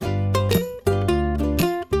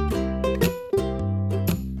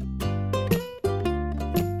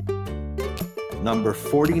number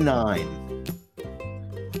 49.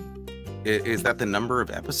 Is that the number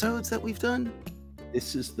of episodes that we've done?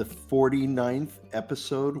 This is the 49th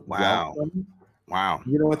episode. Wow. Welcome. Wow.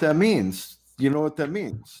 You know what that means? You know what that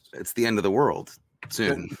means? It's the end of the world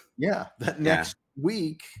soon. That next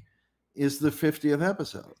week is the 50th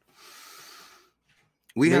episode.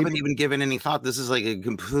 We haven't even given any thought. This is like a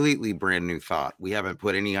completely brand new thought. We haven't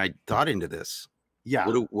put any thought into this. Yeah.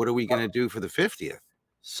 What are we going to do for the 50th?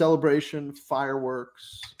 Celebration,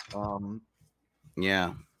 fireworks.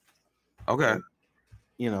 Yeah. Okay.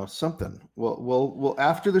 You know, something. We'll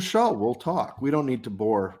after the show, we'll talk. We don't need to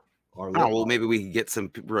bore our. Oh, well, maybe we can get some.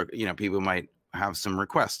 People might have some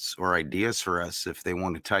requests or ideas for us if they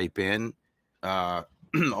want to type in.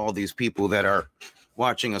 All these people that are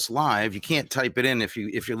watching us live, you can't type it in if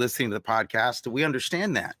you're listening to the podcast. We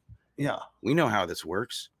understand that. Yeah, we know how this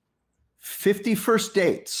works. 50 first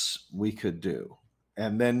dates we could do,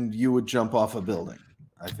 and then you would jump off a building,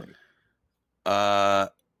 I think.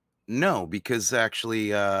 No, because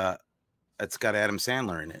actually, it's got Adam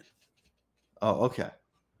Sandler in it. Oh, okay.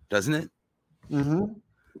 Doesn't it? Mm-hmm.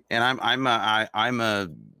 And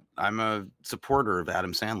I'm a supporter of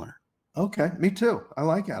Adam Sandler. Okay, me too. I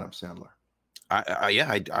like Adam Sandler.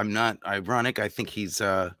 I'm not ironic. I think he's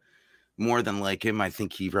more than like him. I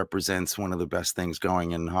think he represents one of the best things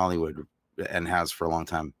going in Hollywood and has for a long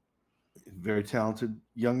time. Very talented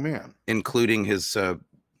young man, including his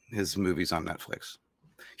movies on Netflix.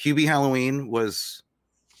 Hubie Halloween was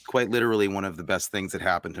quite literally one of the best things that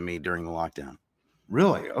happened to me during the lockdown.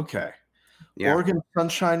 Really? Okay. Yeah. Oregon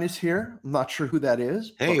Sunshine is here. I'm not sure who that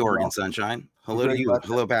is. Hey, Oregon Sunshine. Hello to you.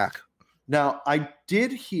 Hello back. Now, I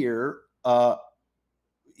did hear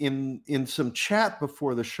in some chat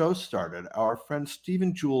before the show started, our friend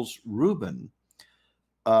Stephen Jules Rubin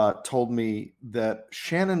told me that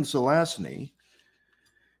Shannon Zelazny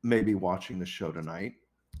may be watching the show tonight.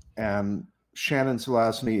 And Shannon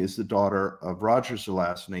Zelazny is the daughter of Roger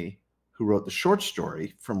Zelazny, who wrote the short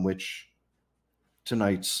story from which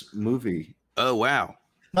tonight's movie. Oh, wow.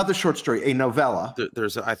 Not the short story, a novella.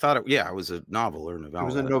 I thought it was a novel or a novella. It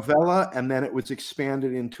was a novella, and then it was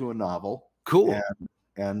expanded into a novel. Cool.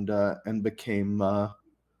 And became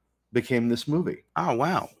this movie. Oh,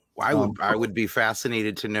 wow. I would be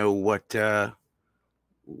fascinated to know what their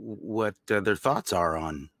thoughts are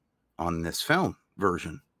on this film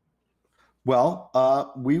version.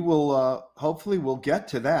 Well, we will hopefully we'll get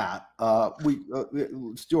to that.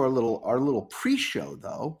 Let's do our little pre-show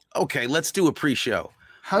though. Okay, let's do a pre-show.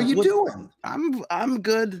 How you doing? I'm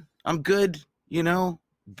good. I'm good. You know,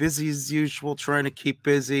 busy as usual, trying to keep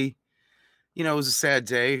busy. You know, it was a sad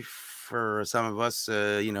day for some of us.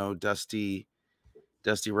 You know, Dusty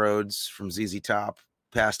Rhodes from ZZ Top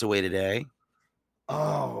passed away today.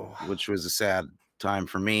 Oh, which was a sad time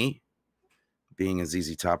for me, being a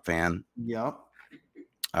ZZ Top fan. Yeah.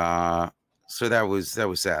 So that was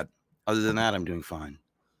sad. Other than that, I'm doing fine.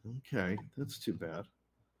 Okay, that's too bad.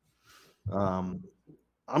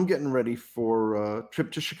 I'm getting ready for a trip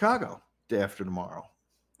to Chicago day after tomorrow.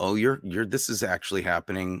 Oh, this is actually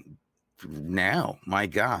happening now. My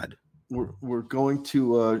God. We're going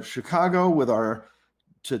to Chicago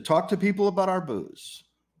to talk to people about our booze.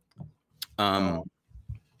 How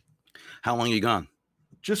long are you gone?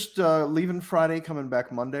 Just leaving Friday, coming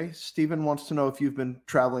back Monday. Stephen wants to know if you've been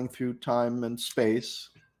traveling through time and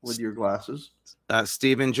space with your glasses.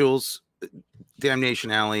 Stephen, Jules,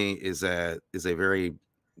 Damnation Alley is a very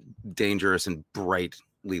dangerous and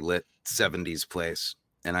brightly lit 70s place,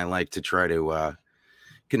 and I like to try to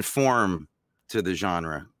conform to the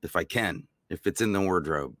genre if I can, if it's in the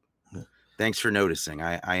wardrobe. Thanks for noticing.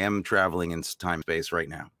 I am traveling in time space right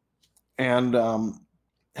now. And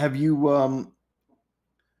have you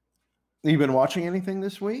been watching anything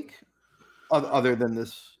this week other than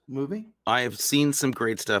this movie? I have seen some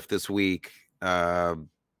great stuff this week. I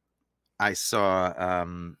saw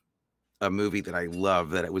a movie that I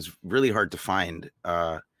love that it was really hard to find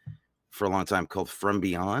for a long time, called From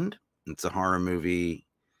Beyond. It's a horror movie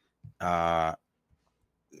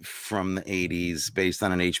from the 80s based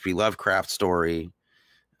on an H.P. Lovecraft story.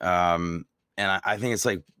 And I think it's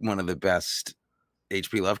like one of the best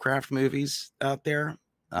H.P. Lovecraft movies out there.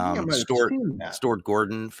 Stuart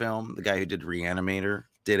Gordon film, the guy who did Reanimator,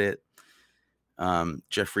 did it.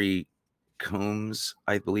 Jeffrey Combs,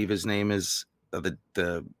 I believe his name is, the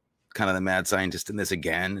kind of the mad scientist in this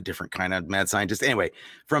again, a different kind of mad scientist. Anyway,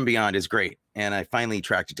 From Beyond is great. And I finally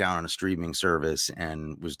tracked it down on a streaming service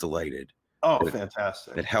and was delighted. Oh,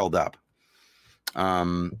 fantastic. It held up.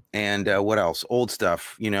 And what else? Old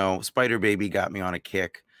stuff. You know, Spider Baby got me on a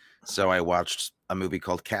kick. So I watched a movie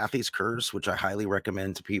called Kathy's Curse, which I highly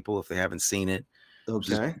recommend to people if they haven't seen it.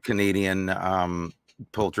 Okay. Canadian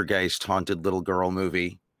poltergeist haunted little girl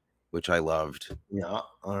movie, which I loved. Yeah.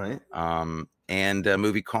 All right. And a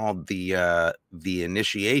movie called The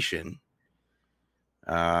Initiation,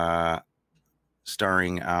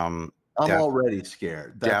 starring I'm already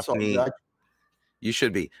scared. That's Daphne. all. You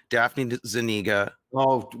should be. Daphne Zuniga.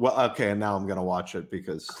 Oh, well, okay. Now I'm gonna watch it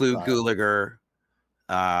because Clu Gulager,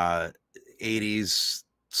 80s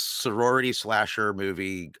sorority slasher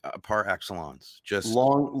movie par excellence. Just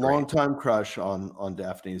long time crush on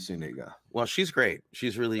Daphne Zuniga. Well, she's great.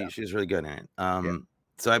 She's really good in it.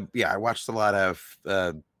 So I watched a lot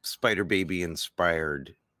of Spider Baby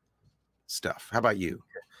inspired stuff. How about you?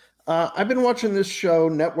 I've been watching this show,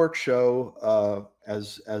 network show,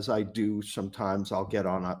 as I do sometimes. I'll get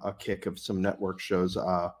on a kick of some network shows.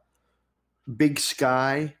 Big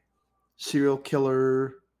Sky, serial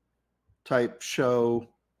killer type show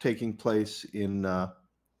taking place in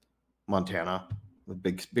Montana, the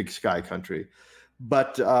big sky country.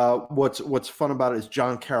 But what's fun about it is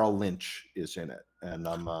John Carroll Lynch is in it, and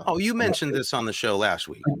I'm. You mentioned this on the show last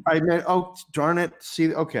week. I meant, oh darn it!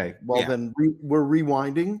 See, okay, well then we're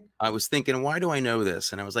rewinding. I was thinking, why do I know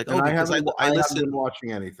this? And I was like, because I listened. Been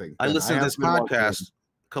watching anything. I listened to this podcast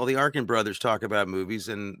called The Arkin Brothers Talk About Movies,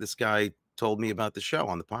 and this guy told me about the show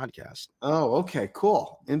on the podcast. Oh, okay,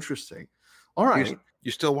 cool, interesting. All right,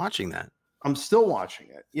 you're still watching that? I'm still watching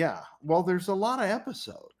it. Yeah. Well, there's a lot of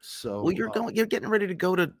episodes. So you're getting ready to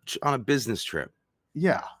go on a business trip.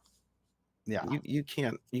 Yeah. Yeah. You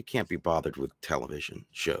can't be bothered with television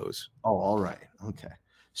shows. Oh, all right. Okay.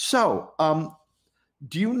 So,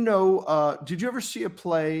 do you know, did you ever see a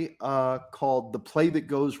play called The Play That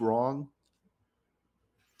Goes Wrong?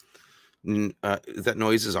 Is that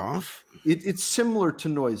Noises Off? It's similar to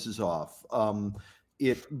Noises Off.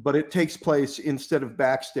 But it takes place instead of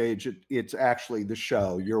backstage. It's actually the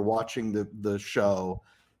show. You're watching the show,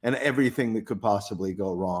 and everything that could possibly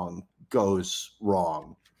go wrong goes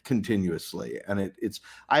wrong continuously. And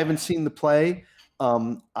I haven't seen the play.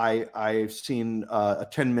 I've seen a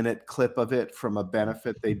 10-minute clip of it from a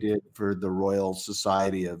benefit they did for the Royal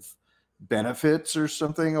Society of Benefits or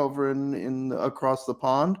something over in across the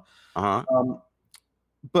pond.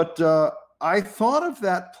 But I thought of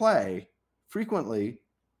that play frequently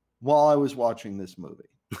while I was watching this movie.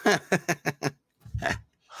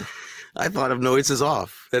 I thought of Noises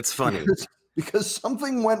Off. That's funny. Because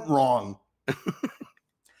something went wrong.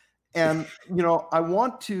 And, I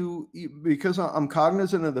want to, because I'm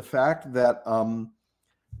cognizant of the fact that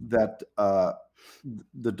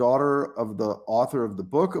the daughter of the author of the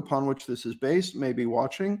book upon which this is based may be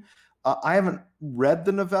watching. I haven't read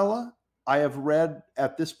the novella. I have read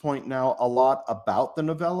at this point now a lot about the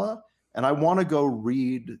novella. And I want to go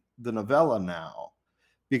read the novella now,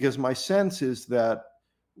 because my sense is that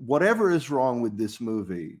whatever is wrong with this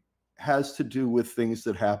movie has to do with things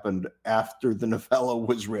that happened after the novella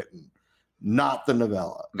was written, not the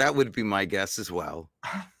novella. That would be my guess as well.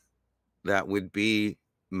 That would be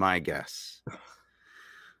my guess.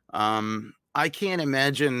 I can't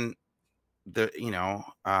imagine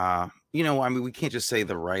I mean, we can't just say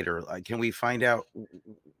the writer. Like, can we find out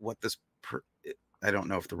what this I don't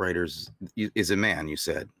know if the writer is a man, you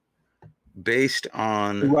said. Based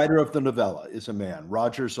on... The writer of the novella is a man,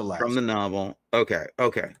 Roger Zelazny. From the novel. Okay.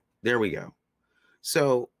 There we go.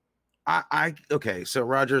 So, so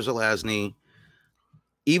Roger Zelazny,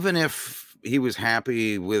 even if he was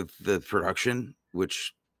happy with the production,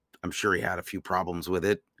 which I'm sure he had a few problems with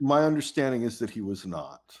it. My understanding is that he was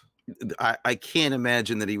not. I can't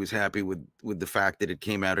imagine that he was happy with the fact that it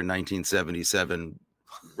came out in 1977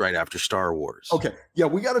 right after Star Wars. Okay. Yeah,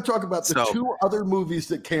 we got to talk about the two other movies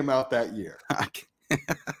that came out that year.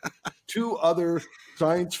 Two other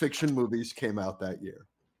science fiction movies came out that year.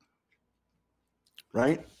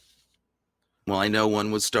 Right? Well, I know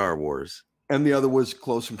one was Star Wars. And the other was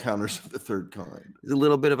Close Encounters of the Third Kind. There's a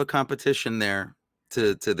little bit of a competition there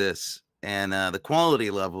to this. And the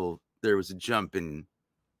quality level, there was a jump in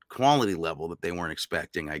quality level that they weren't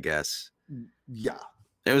expecting, I guess. Yeah.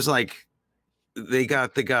 It was like they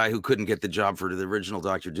got the guy who couldn't get the job for the original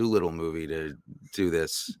Dr. Dolittle movie to do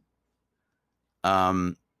this.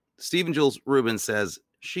 Stephen Jules Rubin says,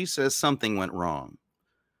 she says something went wrong.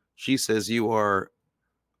 She says you are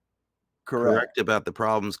correct about the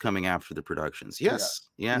problems coming after the productions. Yes.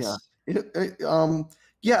 Yeah. Yes.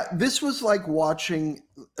 Yeah. This was like watching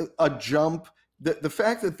a jump. The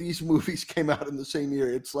fact that these movies came out in the same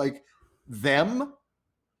year, it's like them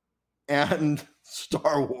and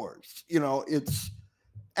Star Wars. It's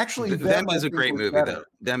actually Them is a great movie though.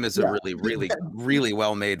 Them is a really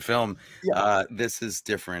well made film. Yeah. This is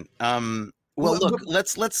different. Well, look,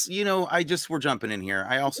 let's we're jumping in here.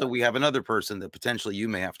 We have another person that potentially you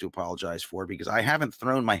may have to apologize for, because I haven't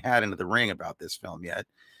thrown my hat into the ring about this film yet.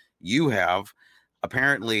 You have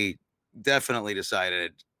apparently definitely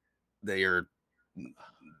decided that you're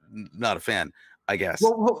not a fan, I guess.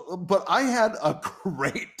 Well, but I had a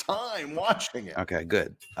great time watching it. Okay,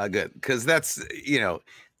 good. Good. Because that's,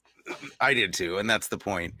 I did too. And that's the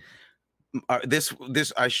point. This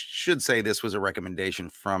I should say this was a recommendation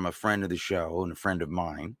from a friend of the show and a friend of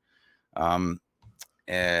mine.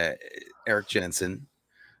 Eric Jensen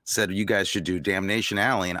said you guys should do Damnation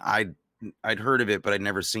Alley, and I'd heard of it, but I'd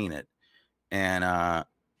never seen it, and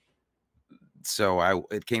so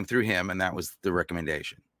it came through him, and that was the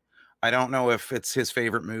recommendation. I don't know if it's his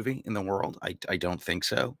favorite movie in the world. I don't think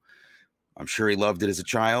so. I'm sure he loved it as a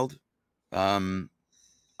child. There's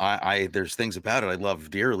things about it I love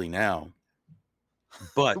dearly now.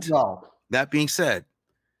 But that being said,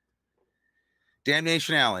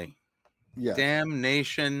 Damnation Alley. Yeah.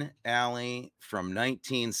 Damnation Alley from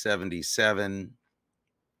 1977.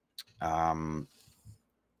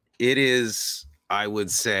 It is, I would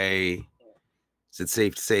say, is it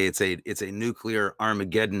safe to say it's a nuclear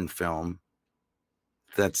Armageddon film?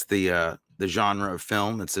 That's the genre of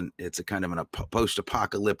film. It's a kind of a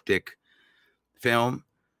post-apocalyptic film.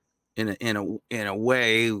 In a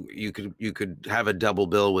way, you could have a double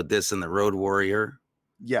bill with this and the Road Warrior.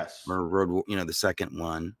 Yes. Or the second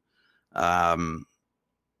one. And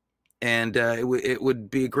it would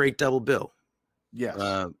be a great double bill.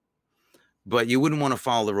 Yes. But you wouldn't want to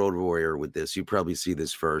follow the Road Warrior with this. You probably see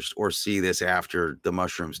this first, or see this after the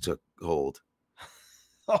mushrooms took hold.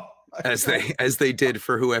 As they did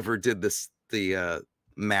for whoever did the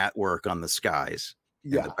matte work on the skies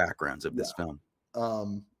and the backgrounds of this film.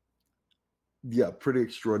 Yeah, pretty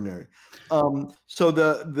extraordinary. So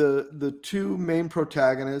the two main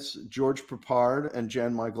protagonists, George Peppard and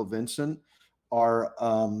Jan Michael Vincent, are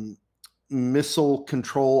missile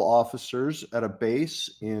control officers at a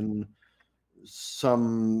base in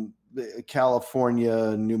some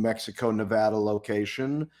California, New Mexico, Nevada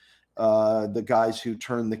location. The guys who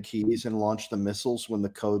turn the keys and launch the missiles when the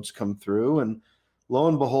codes come through. And lo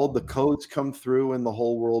and behold, the codes come through and the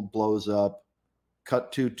whole world blows up.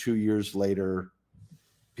 Cut to 2 years later,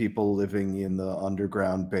 people living in the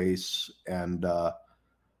underground base, and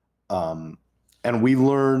we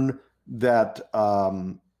learn that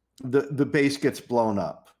the base gets blown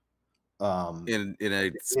up in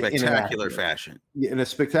a spectacular fashion. In a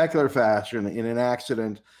spectacular fashion, in an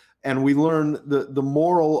accident, and we learn the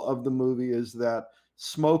moral of the movie is that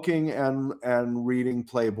smoking and reading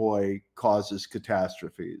Playboy causes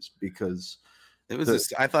catastrophes, because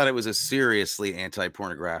I thought it was a seriously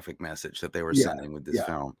anti-pornographic message that they were sending with this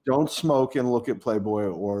film. Don't smoke and look at Playboy,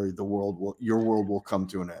 or your world will come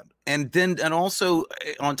to an end. And also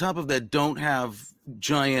on top of that, don't have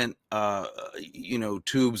giant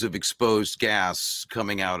tubes of exposed gas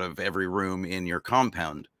coming out of every room in your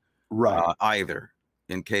compound, right? Either,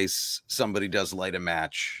 in case somebody does light a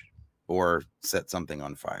match or set something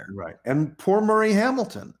on fire. Right. And poor Murray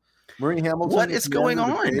Hamilton. What is going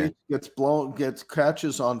on?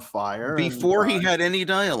 Catches on fire before he had any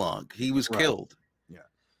dialogue. He was killed. Yeah.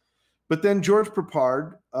 But then George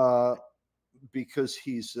Peppard, because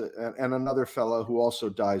he's and another fellow who also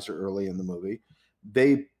dies early in the movie,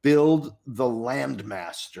 they build the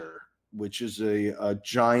Landmaster, which is a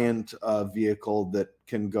giant vehicle that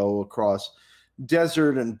can go across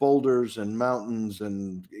desert and boulders and mountains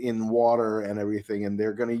and in water and everything. And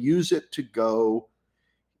they're going to use it to go.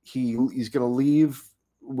 He's going to leave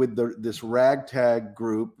with this ragtag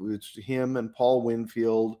group. It's him and Paul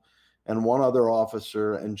Winfield and one other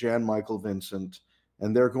officer and Jan Michael Vincent,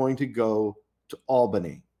 and they're going to go to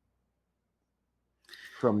Albany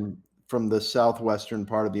from the southwestern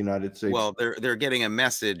part of the United States. Well, they're getting a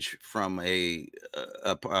message from a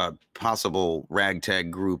possible ragtag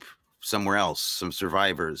group somewhere else, some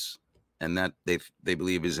survivors, and that they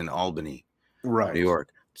believe is in Albany, right, New York.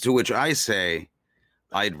 To which I say,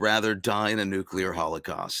 I'd rather die in a nuclear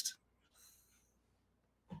holocaust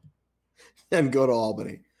and go to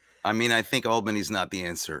Albany. I mean, I think Albany's not the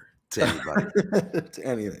answer to anybody. To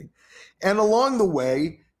anything. And along the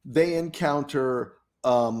way, they encounter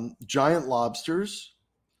giant lobsters.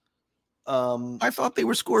 I thought they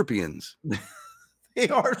were scorpions. They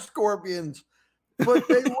are scorpions, but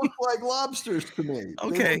they look like lobsters to me.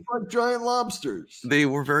 Okay. They look like giant lobsters. They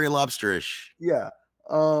were very lobsterish. Yeah.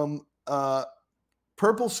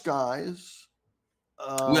 Purple skies.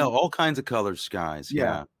 Well, all kinds of colored skies.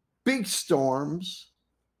 Yeah. Big storms.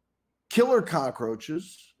 Killer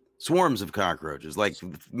cockroaches. Swarms of cockroaches, like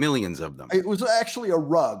millions of them. It was actually a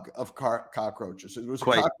rug of cockroaches. It was a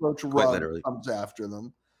cockroach rug that comes after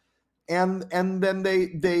them. And then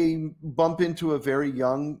they bump into a very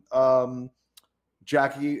young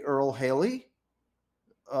Jackie Earle Haley,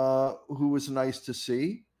 who was nice to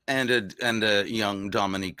see. And a young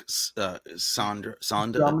Dominique Sanda.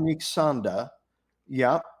 Dominique Sanda,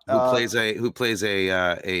 yeah, who plays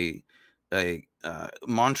a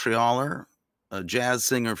Montrealer, a jazz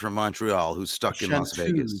singer from Montreal who's stuck in Las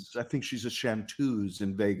Vegas. I think she's a chanteuse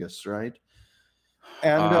in Vegas, right?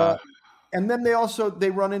 And then they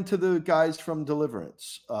run into the guys from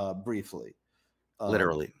Deliverance briefly.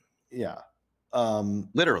 Literally, yeah.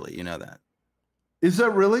 Literally, you know that. Is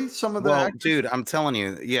that really some of the? Well, dude, I'm telling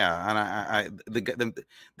you, yeah. And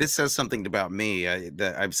this says something about me.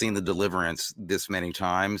 That I've seen the Deliverance this many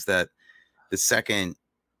times that the second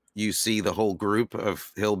you see the whole group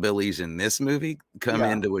of hillbillies in this movie come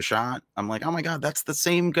into a shot, I'm like, oh my God, that's the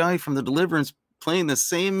same guy from the Deliverance playing the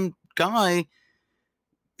same guy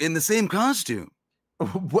in the same costume.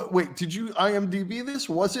 What? Wait, did you IMDb this?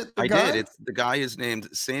 Was it the guy? I did. The guy is named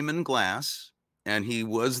Simon Glass. And he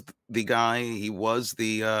was the guy. He was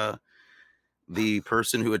the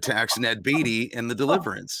person who attacks Ned Beatty in the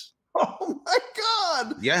Deliverance. Oh my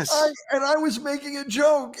God! Yes. I was making a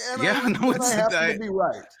joke, and I happened to be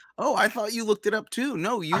right. Oh, I thought you looked it up too.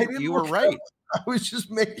 No, you were right. I was just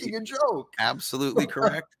making a joke. Absolutely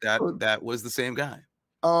correct. That was the same guy.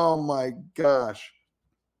 Oh my gosh!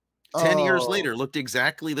 10 years later, looked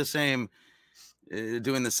exactly the same,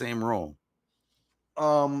 doing the same role.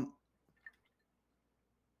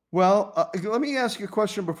 Well, let me ask you a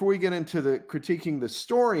question before we get into the critiquing the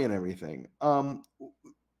story and everything.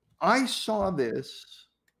 I saw this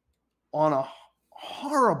on a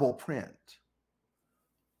horrible print.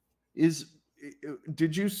 Was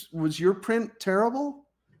your print terrible?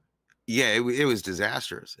 Yeah, it was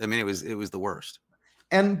disastrous. I mean, it was the worst.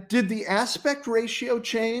 And did the aspect ratio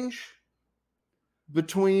change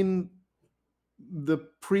between the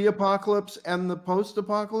pre-apocalypse and the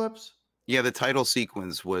post-apocalypse? Yeah, the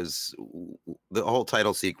whole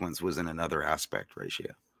title sequence was in another aspect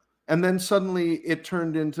ratio. And then suddenly it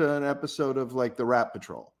turned into an episode of like the Rat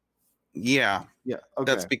Patrol. Yeah. Yeah. Okay.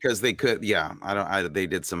 That's because they could, they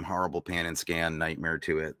did some horrible pan and scan nightmare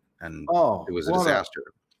to it. And it was a disaster.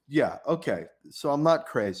 Yeah. Okay. So I'm not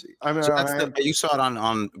crazy. I mean, you saw it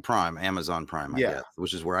on Prime, Amazon Prime, I guess,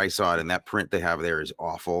 which is where I saw it. And that print they have there is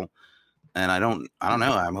awful. And I don't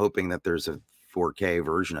know. I'm hoping that there's a 4K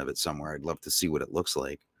version of it somewhere. I'd love to see what it looks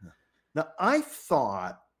like. Now I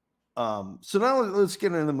thought, so now let's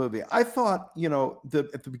get into the movie. I thought,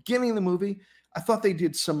 at the beginning of the movie, I thought they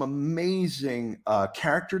did some amazing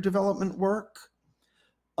character development work.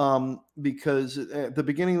 Because at the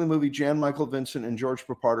beginning of the movie, Jan Michael Vincent and George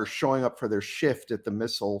Peppard are showing up for their shift at the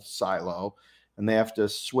missile silo, and they have to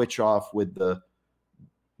switch off with the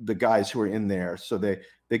guys who are in there. So they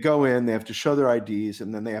go in, they have to show their IDs,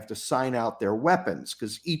 and then they have to sign out their weapons,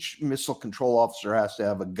 because each missile control officer has to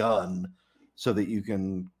have a gun so that you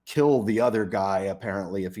can kill the other guy,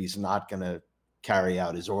 apparently, if he's not going to carry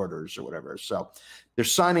out his orders or whatever. So they're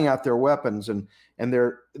signing out their weapons, and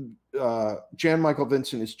they're Jan Michael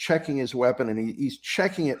Vincent is checking his weapon, and he's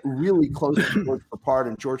checking it really close to George Peppard,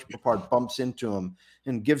 and George Peppard bumps into him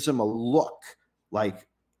and gives him a look like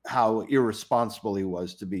how irresponsible he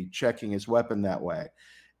was to be checking his weapon that way.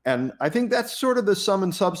 And I think that's sort of the sum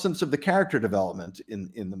and substance of the character development in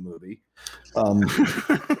the movie.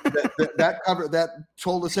 That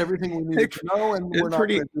told us everything we needed to know, and we're not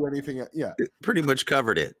going to do anything. Yeah, it pretty much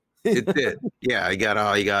covered it. It did. Yeah, you got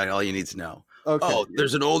all you need to know. Okay. Oh,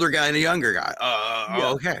 there's an older guy and a younger guy.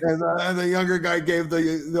 Okay. And the younger guy gave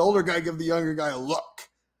the older guy the younger guy a look.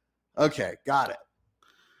 Okay, got it.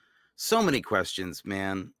 So many questions,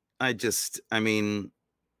 man. I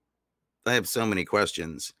have so many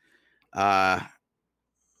questions. Did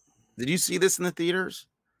you see this in the theaters?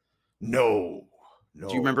 No. Do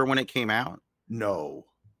you remember when it came out? No.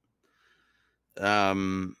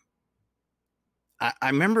 I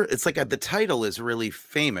remember it's like the title is really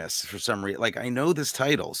famous for some reason. Like I know this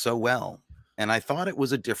title so well, and I thought it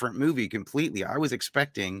was a different movie completely. I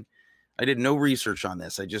did no research on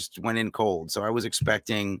this. I just went in cold. So I was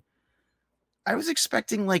expecting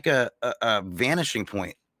like a Vanishing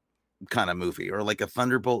Point kind of movie, or like a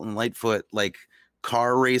Thunderbolt and Lightfoot, like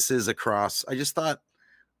car races across. I just thought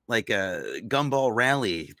like a Gumball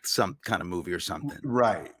Rally, some kind of movie or something.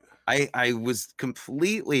 Right. I was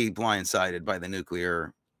completely blindsided by the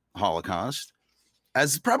nuclear holocaust,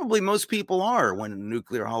 as probably most people are when a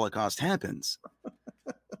nuclear holocaust happens.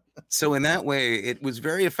 So in that way, it was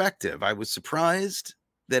very effective. I was surprised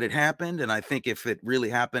that it happened, and I think if it really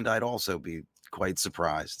happened, I'd also be quite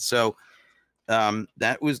surprised. So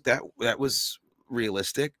that was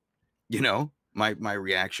realistic, you know, my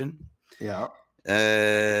reaction. Yeah.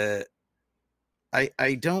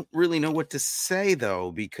 I don't really know what to say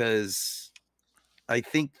though, because I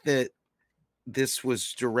think that this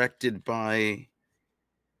was directed by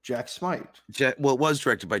Jack Smight. Well, it was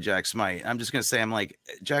directed by Jack Smight. I'm just gonna say, I'm like,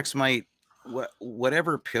 Jack Smight,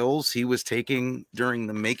 whatever pills he was taking during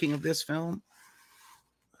the making of this film,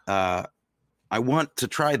 I want to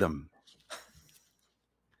try them.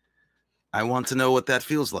 I want to know what that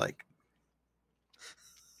feels like.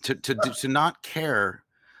 To not care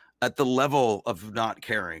at the level of not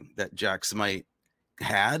caring that Jack Smight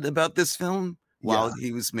had about this film while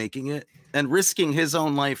he was making it, and risking his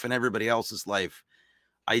own life and everybody else's life.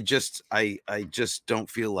 I just don't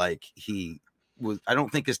feel like he was. I don't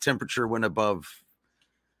think his temperature went above,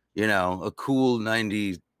 you know, a cool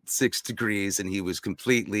 96 degrees, and he was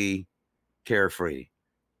completely carefree.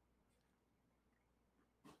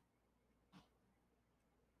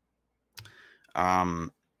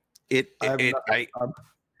 It's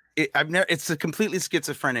a completely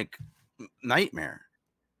schizophrenic nightmare.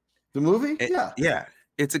 The movie? Yeah.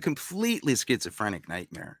 It's a completely schizophrenic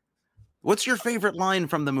nightmare. What's your favorite line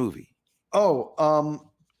from the movie? Well,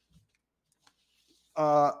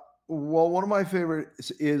 one of my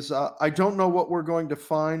favorites is I don't know what we're going to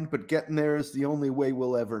find, but getting there is the only way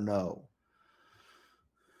we'll ever know.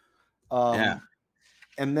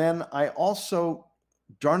 And then I also,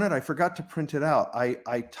 darn it, I forgot to print it out.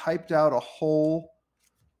 I typed out a whole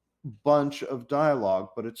bunch of dialogue,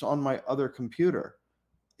 but it's on my other computer.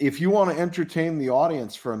 If you want to entertain the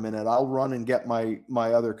audience for a minute, I'll run and get my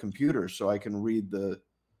other computer so I can read the.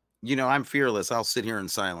 You know, I'm fearless. I'll sit here in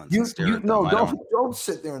silence. Don't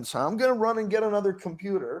sit there in silence. I'm gonna run and get another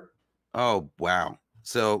computer. Oh wow!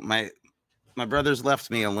 So my brothers left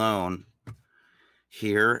me alone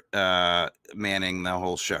here, manning the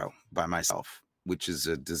whole show by myself, which is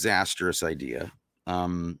a disastrous idea. A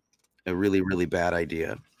really, really bad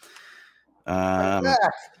idea.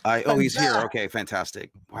 He's here. Okay, fantastic.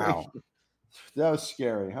 Wow. That was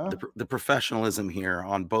scary, huh? The professionalism here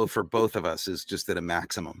for both of us is just at a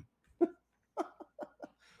maximum.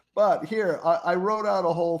 But here, I wrote out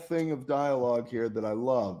a whole thing of dialogue here that I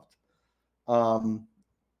loved.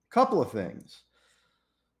 Couple of things.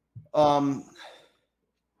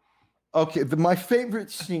 Okay, my favorite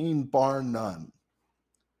scene, bar none.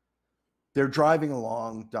 They're driving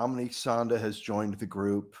along. Dominique Sanda has joined the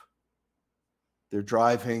group. They're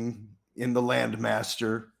driving in the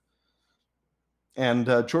Landmaster. And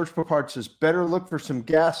George Peppard says, better look for some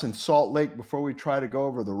gas in Salt Lake before we try to go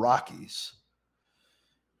over the Rockies.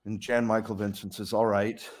 And Jan Michael Vincent says, all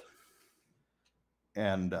right.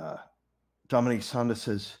 And Dominique Sanda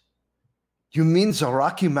says, you mean the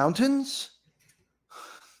Rocky Mountains?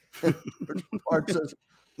 And George Peppard says,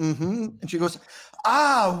 mm-hmm. And she goes,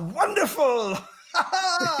 wonderful.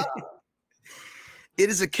 It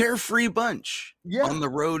is a carefree bunch on the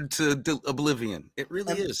road to oblivion. It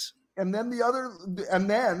really is. And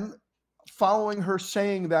then following her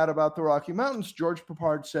saying that about the Rocky Mountains, George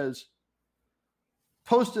Peppard says,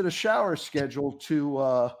 posted a shower schedule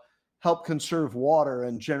to help conserve water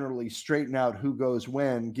and generally straighten out who goes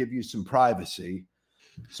when, give you some privacy.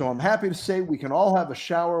 So I'm happy to say we can all have a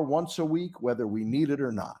shower once a week, whether we need it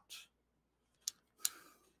or not.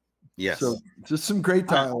 Yes. So just some great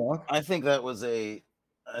dialogue. I think that was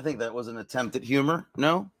an attempt at humor.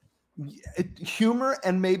 No? Humor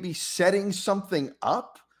and maybe setting something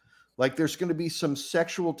up. Like there's going to be some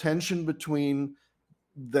sexual tension between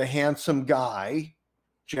the handsome guy,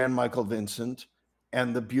 Jan Michael Vincent,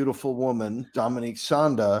 and the beautiful woman, Dominique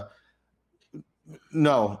Sanda.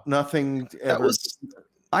 No, nothing ever.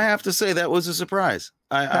 I have to say that was a surprise.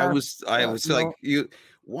 I was like, you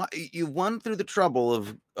won through the trouble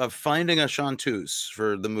of finding a chanteuse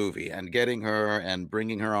for the movie and getting her and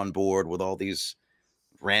bringing her on board with all these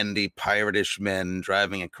randy piratish men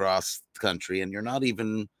driving across the country, and you're not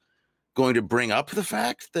even going to bring up the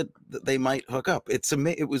fact that they might hook up.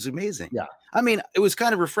 It was amazing. Yeah. I mean, it was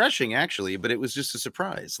kind of refreshing actually, but it was just a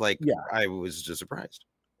surprise. Like, I was just surprised.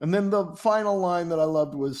 And then the final line that I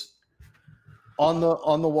loved was on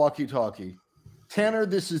the walkie-talkie. Tanner,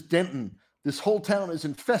 this is Denton. This whole town is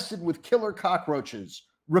infested with killer cockroaches.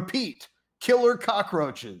 Repeat, killer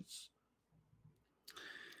cockroaches.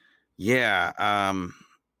 Yeah,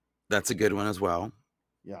 that's a good one as well.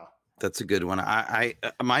 Yeah. That's a good one.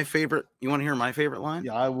 My favorite, you want to hear my favorite line?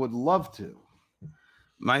 Yeah, I would love to.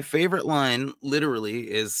 My favorite line literally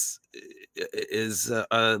is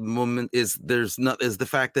a moment is the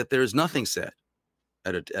fact that there's nothing said.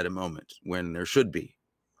 at a moment when there should be.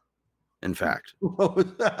 In fact, what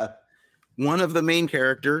was that? One of the main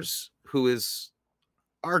characters, who is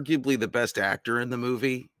arguably the best actor in the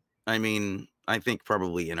movie. I mean, I think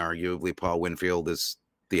probably inarguably Paul Winfield is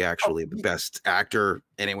the best actor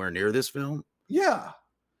anywhere near this film. Yeah.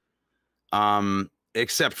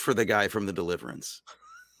 Except for the guy from The Deliverance.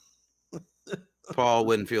 Paul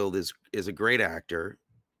Winfield is a great actor.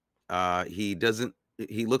 He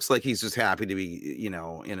looks like he's just happy to be,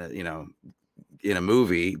 in a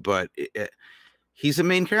movie, but he's a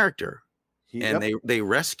main character. And they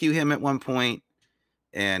rescue him at one point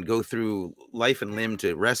and go through life and limb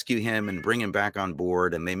to rescue him and bring him back on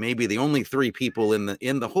board. And they may be the only 3 people in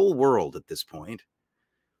the whole world at this point.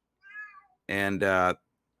 And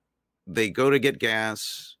they go to get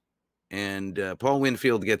gas, and Paul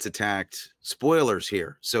Winfield gets attacked. Spoilers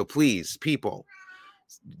here. So please, people,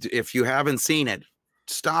 if you haven't seen it,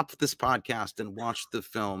 stop this podcast and watch the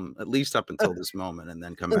film at least up until this moment, and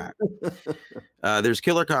then come back. There's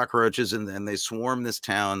killer cockroaches, and they swarm this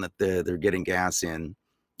town that they're getting gas in,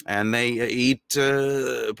 and they eat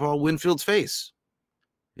Paul Winfield's face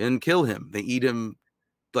and kill him. They eat him,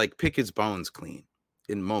 like pick his bones clean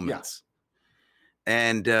in moments.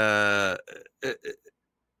 And then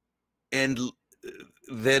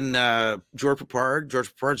George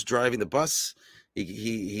Peppard's driving the bus.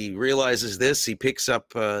 He realizes this. He picks up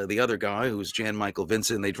the other guy, who's Jan Michael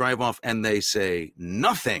Vincent, and they drive off, and they say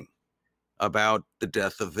nothing about the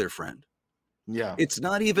death of their friend. Yeah. It's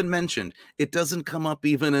not even mentioned. It doesn't come up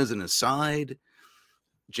even as an aside.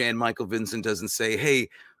 Jan Michael Vincent doesn't say, hey,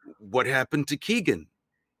 what happened to Keegan?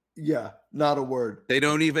 Yeah, not a word. They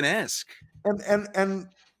don't even ask. And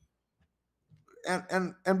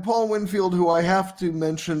Paul Winfield, who I have to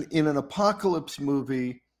mention, in an apocalypse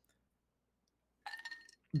movie,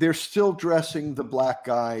 they're still dressing the black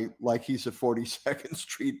guy like he's a 42nd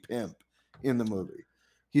Street pimp in the movie.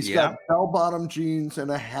 He's got bell-bottom jeans and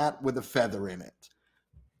a hat with a feather in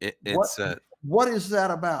it. What is that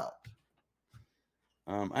about?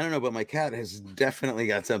 I don't know, but my cat has definitely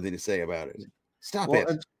got something to say about it. Stop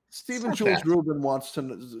it. Stephen Jules Rubin wants to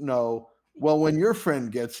know, well, when your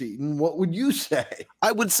friend gets eaten, what would you say?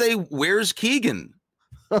 I would say, where's Keegan?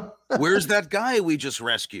 Where's that guy we just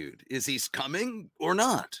rescued? Is he coming or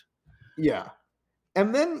not? Yeah.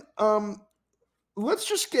 And then let's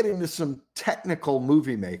just get into some technical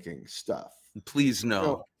movie making stuff. Please,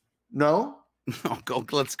 no. No? No,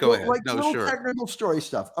 let's go ahead. Like no, sure. Technical story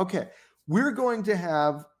stuff. Okay. We're going to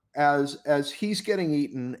have, as he's getting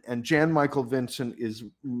eaten and Jan Michael Vincent is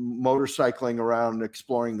motorcycling around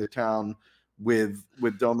exploring the town with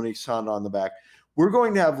Dominique Sanda on the back, we're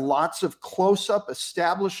going to have lots of close-up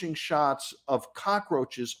establishing shots of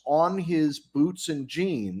cockroaches on his boots and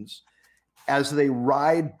jeans as they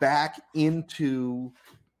ride back into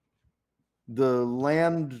the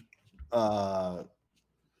land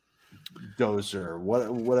dozer,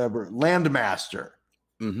 whatever, landmaster.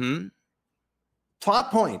 Mm-hmm.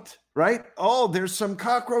 Plot point, right? Oh, there's some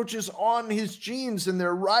cockroaches on his jeans and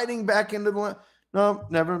they're riding back into the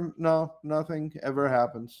nothing ever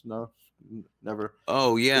happens. No, never.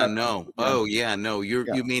 Oh yeah, no. Yeah. Oh yeah, no. You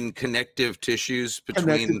mean connective tissues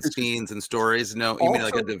between scenes and stories? No, you mean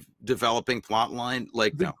like a developing plot line?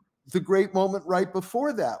 Like no. The great moment right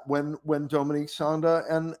before that, when Dominique Sanda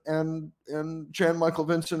and Jan Michael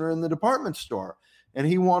Vincent are in the department store, and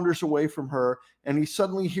he wanders away from her, and he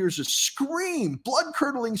suddenly hears a scream,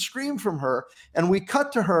 blood-curdling scream from her, and we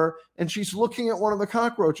cut to her, and she's looking at one of the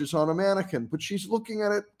cockroaches on a mannequin, but she's looking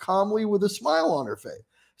at it calmly with a smile on her face.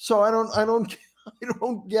 So I don't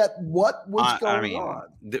get what was going on.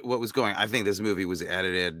 What was going? I think this movie was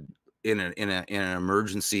edited in an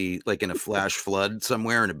emergency, like in a flash flood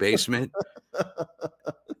somewhere in a basement.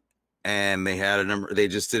 And they had a number. They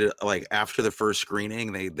just did it like after the first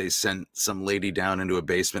screening. They sent some lady down into a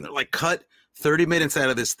basement. They're like, cut 30 minutes out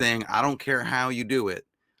of this thing. I don't care how you do it.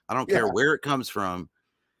 I don't care where it comes from.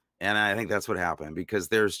 And I think that's what happened, because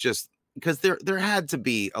there had to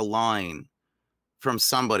be a line from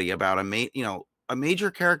somebody about a major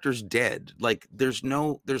character's dead. Like there's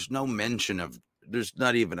not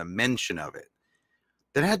even a mention of it.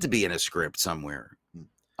 That had to be in a script somewhere.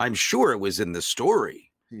 I'm sure it was in the story.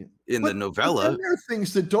 The novella. There are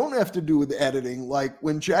things that don't have to do with editing, like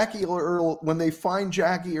when they find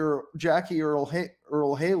Jackie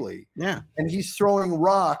Earle Haley, and he's throwing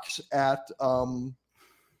rocks at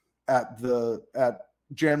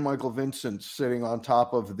Jan Michael Vincent sitting on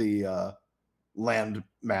top of the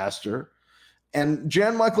landmaster, and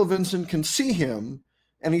Jan Michael Vincent can see him,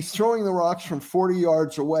 and he's throwing the rocks from 40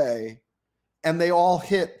 yards away, and they all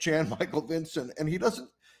hit Jan Michael Vincent, and he doesn't.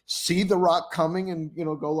 see the rock coming and, you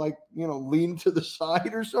know, go like, you know, lean to the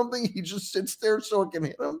side or something. He just sits there so it can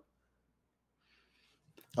hit him.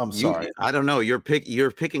 I'm sorry. I don't know. You're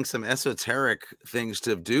picking some esoteric things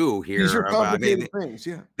to do here. These are complicated things.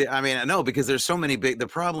 Yeah. I mean, I know, because there's so many the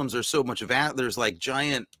problems are so much there's like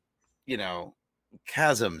giant, you know,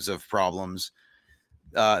 chasms of problems.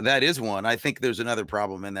 That is one. I think there's another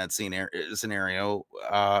problem in that scenario.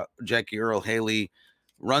 Jackie Earle Haley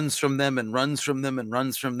runs from them and runs from them and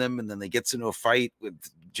runs from them, and then they gets into a fight with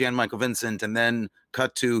Jan Michael Vincent, and then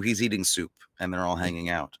cut to he's eating soup and they're all hanging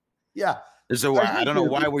out. Yeah. So I don't know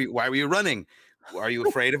why were you running? Are you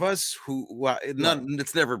afraid of us? None.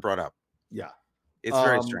 It's never brought up. Yeah, it's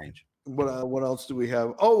very strange. What else do we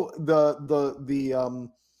have? Oh, the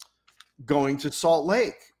going to Salt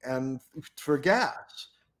Lake and for gas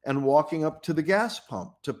and walking up to the gas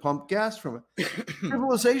pump to pump gas from it.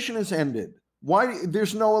 Civilization has ended. Why?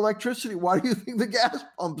 There's no electricity. Why do you think the gas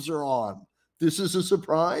pumps are on? This is a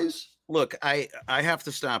surprise. Look, I have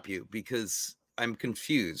to stop you because I'm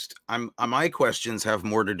confused. My questions have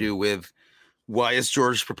more to do with, why is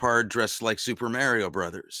George Peppard dressed like Super Mario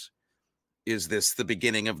Brothers? Is this the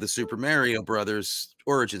beginning of the Super Mario Brothers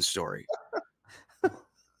origin story?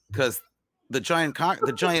 Because the giant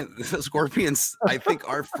scorpions, I think,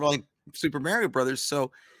 are like Super Mario Brothers.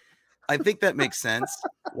 So I think that makes sense.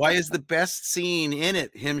 Why is the best scene in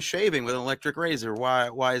it him shaving with an electric razor?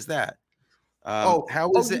 Why is that? How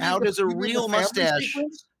does a real mustache?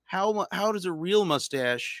 How does a real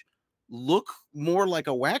mustache look more like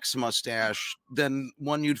a wax mustache than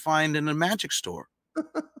one you'd find in a magic store?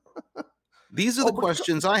 These are the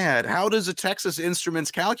questions I had. How does a Texas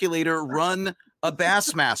Instruments calculator run a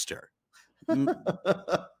Bassmaster?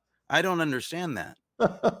 I don't understand that.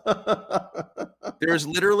 There's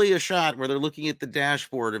literally a shot where they're looking at the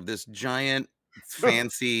dashboard of this giant,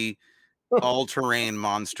 fancy, all-terrain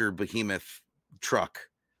monster behemoth truck.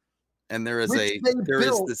 And there is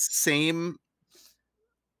the same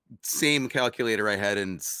calculator I had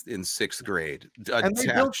in sixth grade. And they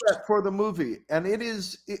built that for the movie. And it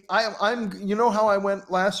is, I'm you know how I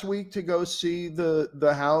went last week to go see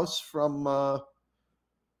the house from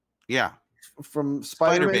from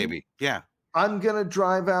Spider Baby. Yeah. I'm gonna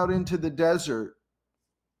drive out into the desert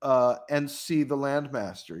and see the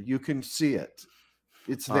Landmaster. You can see it.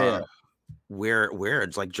 It's there. Where?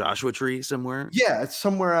 It's like Joshua Tree somewhere? Yeah, it's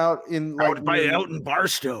somewhere out in out in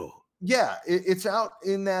Barstow. Yeah, it's out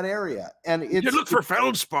in that area. And it's, you look for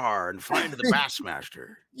Feldspar and find the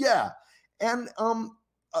Bassmaster. Yeah. And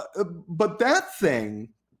but that thing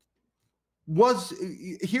was,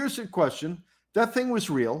 here's a question. That thing was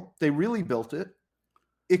real. They really built it.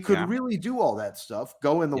 It could really do all that stuff.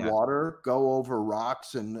 Go in the water, go over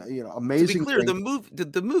rocks, and, you know, amazing. To be clear,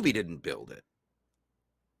 the movie didn't build it.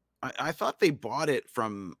 I thought they bought it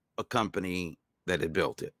from a company that had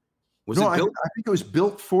built it. Was it built? I think it was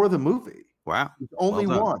built for the movie. Wow. It was only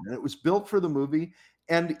one, and it was built for the movie,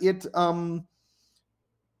 and it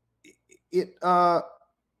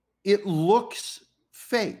looks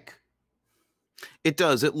fake. It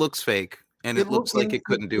does. It looks fake, and it looks like it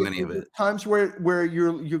couldn't do any of it. Times where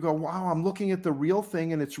you go, wow, I'm looking at the real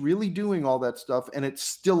thing, and it's really doing all that stuff, and it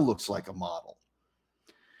still looks like a model.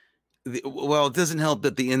 Well, it doesn't help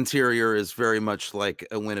that the interior is very much like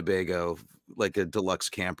a Winnebago, like a deluxe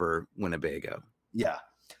camper Winnebago. Yeah.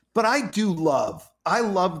 But I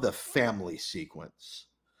love the family sequence.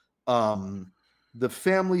 The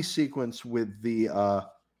family sequence with the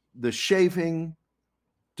shaving,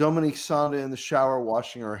 Dominique Sanda in the shower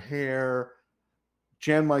washing her hair,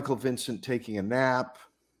 Jan Michael Vincent taking a nap,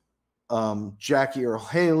 Jackie Earle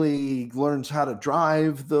Haley learns how to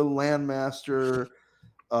drive the Landmaster.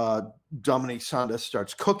 Dominique Sanda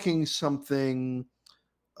starts cooking something.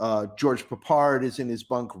 George Peppard is in his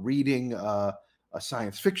bunk reading a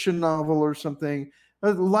science fiction novel or something.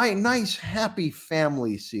 A nice, happy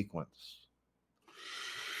family sequence.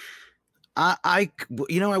 I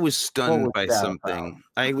was stunned by something.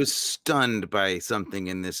 I was stunned by something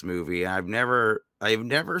in this movie. I've never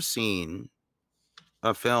seen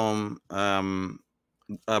a film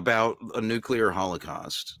about a nuclear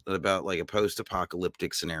holocaust, about like a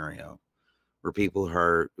post-apocalyptic scenario where people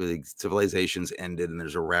are, civilizations ended and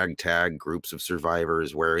there's a ragtag groups of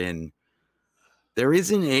survivors wherein there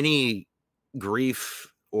isn't any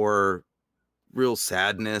grief or real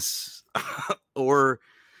sadness or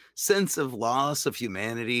sense of loss of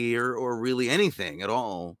humanity or really anything at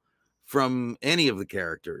all from any of the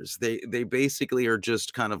characters. They basically are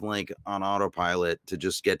just kind of like on autopilot to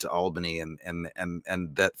just get to Albany, and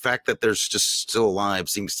that fact that they're just still alive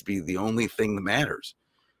seems to be the only thing that matters.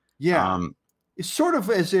 Yeah. It's sort of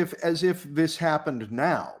as if this happened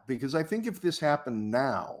now, because I think if this happened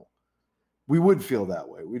now, we would feel that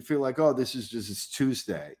way. We'd feel like, oh, this is just, it's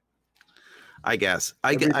Tuesday. I guess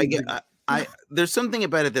there's something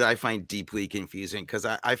about it that I find deeply confusing, because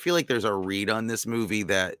I feel like there's a read on this movie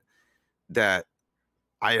that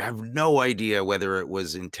I have no idea whether it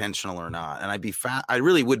was intentional or not, and I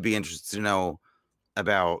really would be interested to know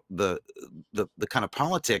about the kind of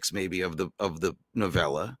politics maybe of the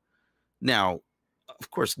novella. Now,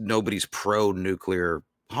 of course, nobody's pro-nuclear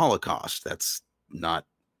holocaust. That's not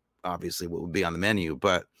obviously what would be on the menu,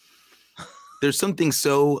 but there's something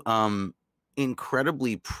so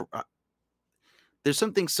incredibly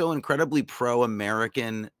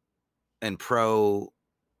pro-American and pro-American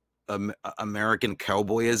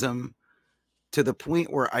cowboyism, to the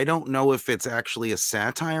point where I don't know if it's actually a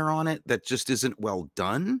satire on it that just isn't well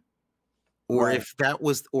done, or Right.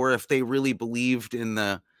 if they really believed in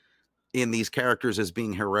these characters as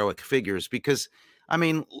being heroic figures. Because, I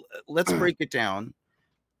mean, let's break it down.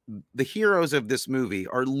 The heroes of this movie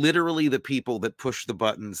are literally the people that pushed the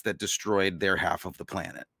buttons that destroyed their half of the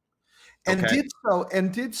planet. And Okay?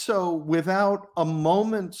 did so without a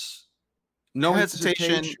moment's no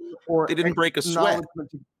hesitation, or they didn't break a sweat.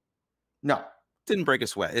 No. Didn't break a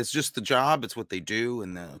sweat. It's just the job. It's what they do.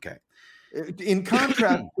 And then, okay. In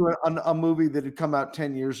contrast to a movie that had come out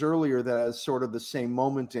 10 years earlier that has sort of the same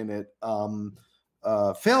moment in it,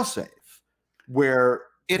 Failsafe, where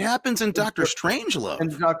it happens in Dr. Strangelove.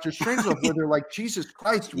 And Dr. Strangelove, where they're like, Jesus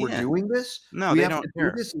Christ, we're doing this? No, we they have don't to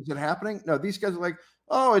do this? Is it happening? No, these guys are like,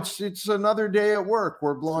 oh, it's another day at work.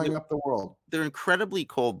 We're blowing up the world. They're incredibly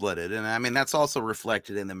cold-blooded. And I mean, that's also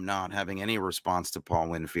reflected in them not having any response to Paul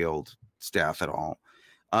Winfield's death at all.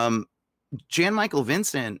 Jan Michael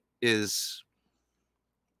Vincent is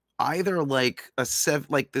either like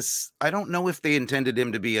this. I don't know if they intended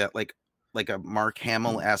him to be a Mark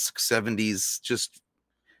Hamill-esque 70s, just,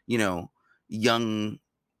 you know, young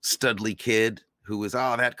studly kid who was,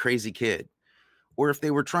 oh, that crazy kid, or if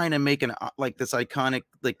they were trying to make this iconic,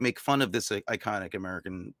 make fun of this iconic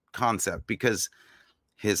American concept, because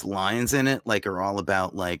his lines in it are all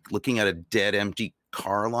about looking at a dead, empty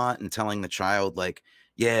car lot and telling the child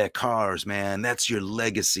yeah, cars, man, that's your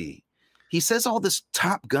legacy. He says all this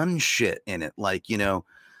Top Gun shit in it, you know,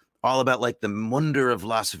 all about the wonder of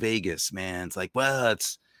Las Vegas, man. It's well,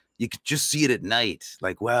 you could just see it at night.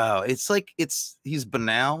 Wow, he's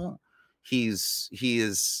banal. He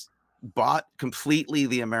is bought completely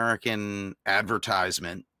the American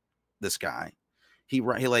advertisement. This guy, he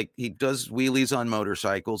does wheelies on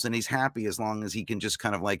motorcycles, and he's happy as long as he can just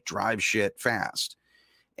kind of drive shit fast.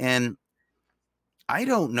 And I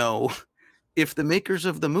don't know if the makers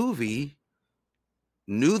of the movie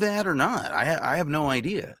knew that or not. I have no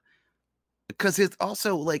idea, because it's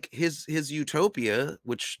also his utopia,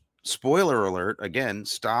 which, spoiler alert, again,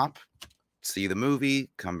 stop, see the movie,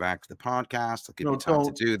 come back to the podcast. I'll give you time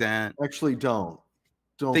to do that. Actually, don't.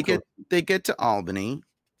 They get to Albany,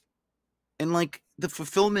 and the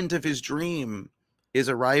fulfillment of his dream is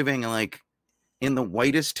arriving in the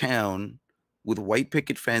whitest town with white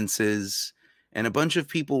picket fences and a bunch of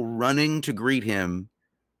people running to greet him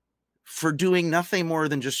for doing nothing more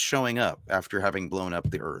than just showing up after having blown up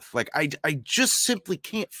the earth. I just simply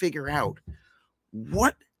can't figure out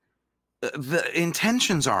what the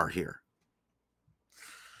intentions are here.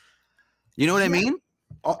 You know what I mean?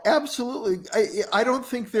 Oh, absolutely. I don't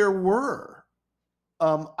think there were.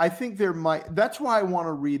 I think there might. That's why I want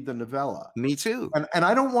to read the novella. Me too. And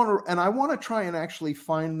I don't want to. And I want to try and actually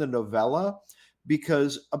find the novella,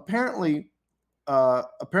 because apparently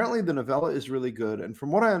the novella is really good. And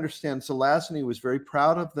from what I understand, Zelazny was very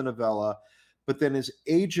proud of the novella, but then his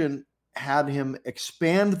agent had him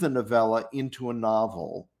expand the novella into a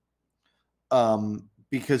novel,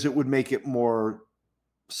 because it would make it more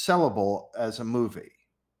sellable as a movie,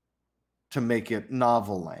 to make it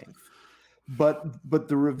novel length. But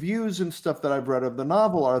the reviews and stuff that I've read of the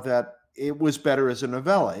novel are that it was better as a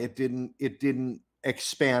novella. It didn't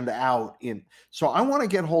expand out in. So I want to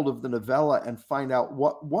get hold of the novella and find out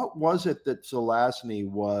what was it that Zelazny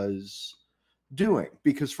was doing,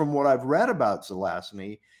 because from what I've read about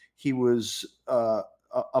Zelazny, he was a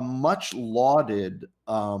much lauded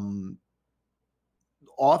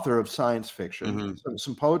author of science fiction,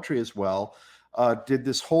 some poetry as well. Did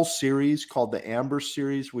this whole series called the Amber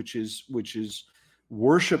series, which is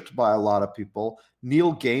worshipped by a lot of people.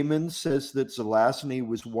 Neil Gaiman says that Zelazny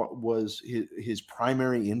was what was his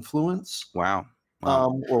primary influence. Wow.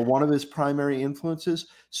 Or one of his primary influences.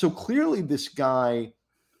 So clearly this guy,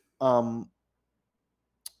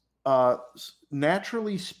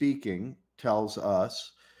 naturally speaking, tells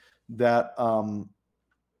us that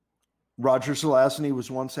Roger Zelazny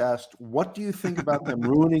was once asked, "What do you think about them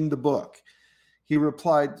ruining the book?" He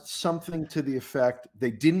replied something to the effect,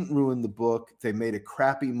 "They didn't ruin the book. They made a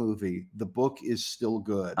crappy movie. The book is still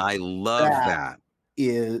good." I love that.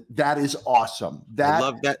 That is awesome. I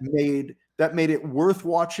love that. That made it worth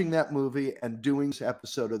watching that movie and doing this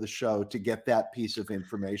episode of the show to get that piece of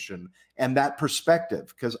information and that perspective,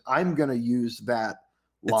 because I'm going to use that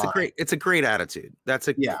line. It's a great attitude. That's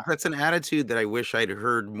an attitude that I wish I'd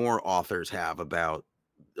heard more authors have about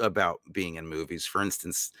being in movies. For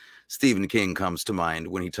instance, Stephen King comes to mind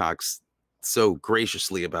when he talks so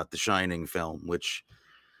graciously about the Shining film, which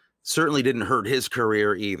certainly didn't hurt his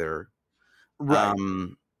career either. Right.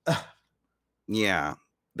 Yeah,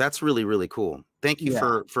 that's really, really cool. Thank you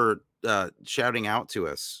for shouting out to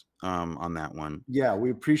us on that one. Yeah,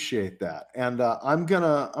 we appreciate that. And I'm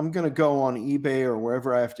gonna go on eBay or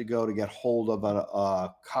wherever I have to go to get hold of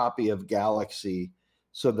a copy of Galaxy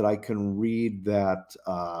so that I can read that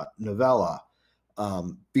novella,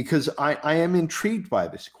 because I am intrigued by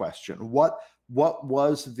this question. What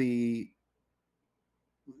was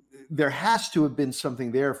there has to have been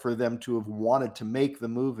something there for them to have wanted to make the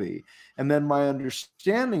movie. And then my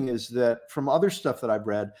understanding is that from other stuff that I've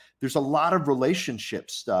read, there's a lot of relationship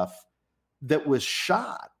stuff that was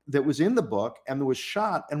shot, that was in the book and was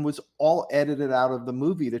shot and was all edited out of the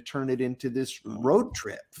movie to turn it into this road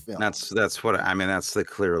trip film. That's what I mean. That's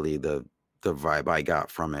clearly the vibe I got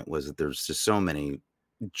from it, was that there's just so many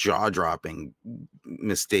jaw-dropping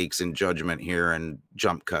mistakes in judgment here and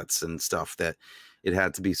jump cuts and stuff that it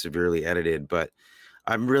had to be severely edited. But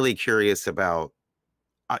I'm really curious about,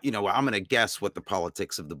 I'm going to guess what the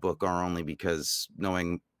politics of the book are, only because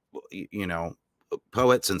knowing,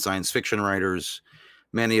 poets and science fiction writers,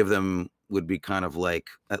 many of them would be kind of like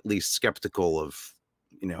at least skeptical of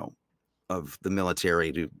the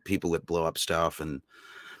military, to people that blow up stuff. And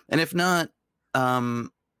if not,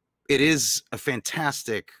 it is a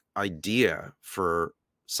fantastic idea for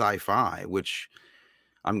sci-fi, which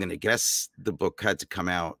I'm going to guess the book had to come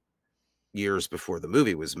out years before the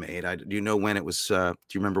movie was made. Do you know when it was? Do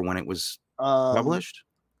you remember when it was published?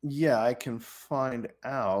 Yeah, I can find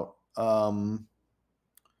out.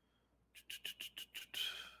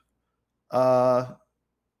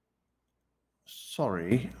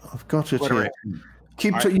 Sorry, I've got it here.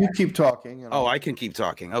 You keep talking. I can keep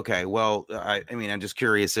talking. Okay. Well, I mean, I'm just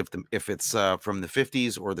curious if it's from the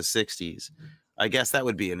 50s or the 60s. I guess that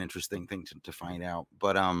would be an interesting thing to find out.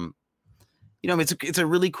 But it's a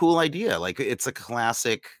really cool idea. Like, it's a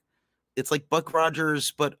classic. It's like Buck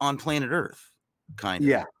Rogers, but on planet Earth, kind of.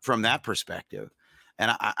 Yeah. From that perspective.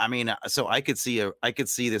 And I mean, so I could see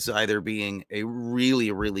this either being a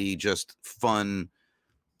really, really just fun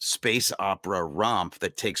space opera romp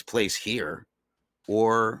that takes place here,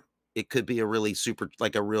 or it could be a really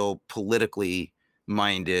like a real politically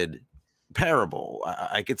minded parable.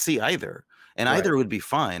 I could see either. And either would be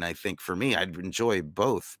fine. I think for me, I'd enjoy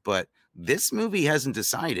both. But this movie hasn't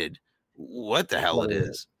decided what the hell it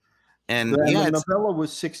is. And the novella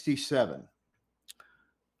was 67.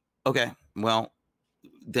 Okay, well,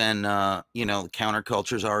 then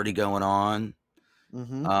counterculture's already going on.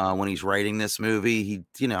 Mm-hmm. When he's writing this movie,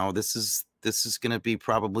 this is going to be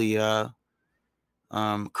probably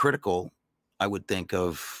critical, I would think,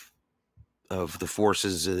 of the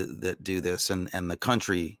forces that do this, and the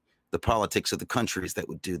country. The politics of the countries that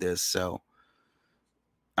would do this. So,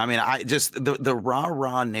 I mean, I just, the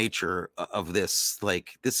rah nature of this,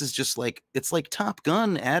 like, this is just like, it's like Top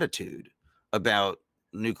Gun attitude about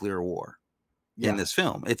nuclear war in this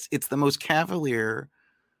film. It's the most cavalier,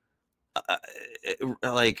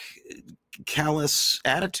 like, callous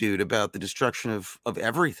attitude about the destruction of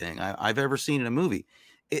everything I've ever seen in a movie.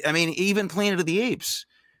 I mean, even Planet of the Apes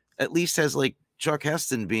at least has, like, Chuck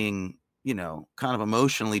Heston being, kind of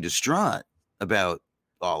emotionally distraught about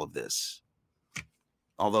all of this,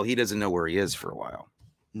 although he doesn't know where he is for a while.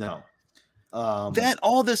 No. That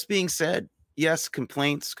all this being said, yes,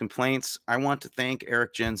 complaints. I want to thank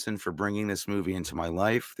Eric Jensen for bringing this movie into my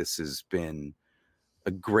life. This has been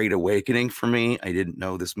a great awakening for me. I didn't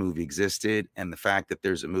know this movie existed, and the fact that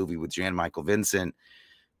there's a movie with Jan Michael Vincent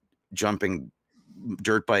jumping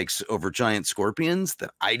dirt bikes over giant scorpions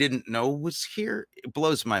that I didn't know was here, it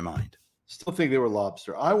blows my mind. Still think they were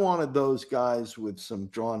lobster. I wanted those guys with some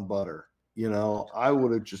drawn butter. I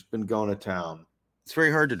would have just been going to town. It's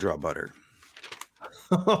very hard to draw butter.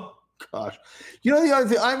 Oh, gosh. The other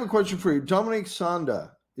thing, I have a question for you. Dominique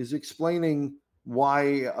Sanda is explaining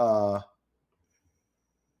why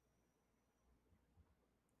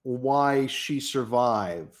she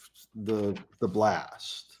survived the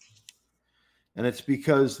blast. And it's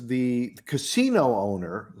because the casino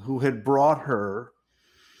owner who had brought her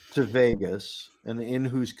to Vegas and in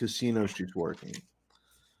whose casino she's working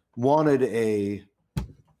wanted a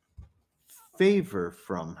favor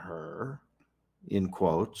from her, in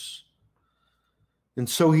quotes. And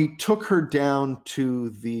so he took her down to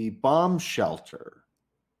the bomb shelter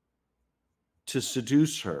to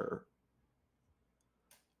seduce her.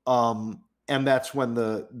 And that's when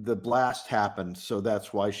the blast happened. So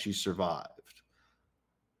that's why she survived.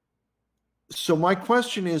 So my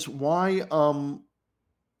question is, why,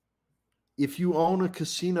 if you own a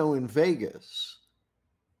casino in Vegas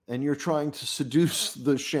and you're trying to seduce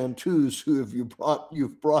the Chanteuse who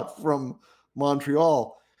you've brought from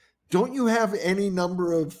Montreal, don't you have any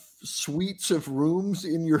number of suites of rooms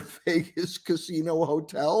in your Vegas casino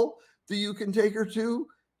hotel that you can take her to?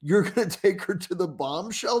 You're going to take her to the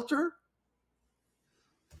bomb shelter?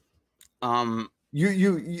 You're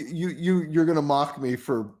going to mock me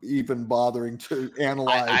for even bothering to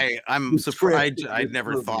analyze. I'm surprised. I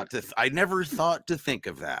never thought to think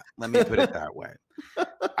of that. Let me put it that way.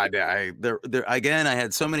 Again, I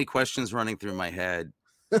had so many questions running through my head.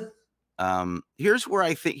 Here's where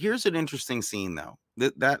I think here's an interesting scene though.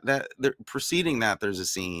 That preceding that, there's a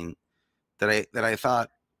scene that I thought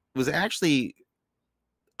was actually,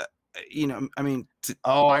 I mean,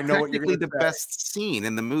 I know what you're technically the best scene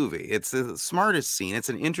in the movie. It's the smartest scene. It's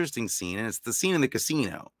an interesting scene, and it's the scene in the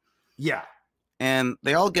casino. Yeah. And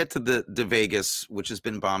they all get to Vegas, which has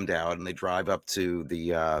been bombed out, and they drive up to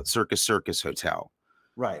the Circus Hotel.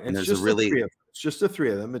 Right. And there's just the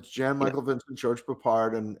three of them. It's Jan Michael Vincent, George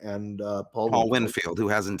Peppard, and Paul Winfield, who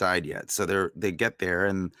hasn't died yet. So they get there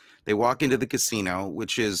and they walk into the casino,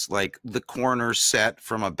 which is like the corner set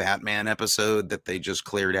from a Batman episode that they just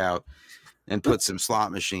cleared out and put some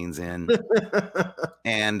slot machines in.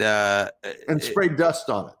 and sprayed dust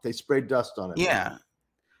on it. They sprayed dust on it. Yeah.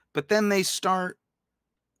 But then they start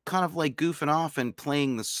kind of like goofing off and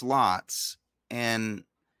playing the slots, and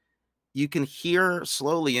you can hear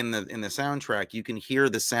slowly in the soundtrack, you can hear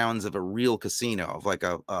the sounds of a real casino, of like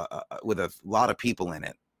a with a lot of people in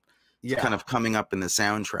it, kind of coming up in the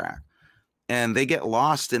soundtrack. And they get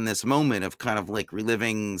lost in this moment of kind of like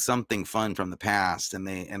reliving something fun from the past, and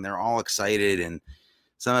they're all excited, and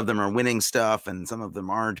some of them are winning stuff and some of them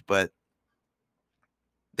aren't. But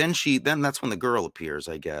then that's when the girl appears,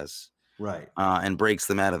 I guess, right, and breaks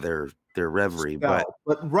them out of their reverie. But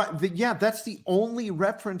that's the only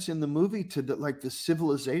reference in the movie to the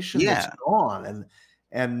civilization that's gone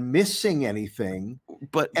and missing anything.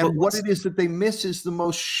 But what it is that they miss is the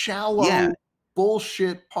most shallow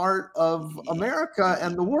bullshit part of America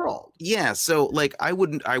and the world. Yeah. So like I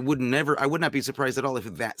would not be surprised at all if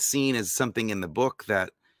that scene is something in the book that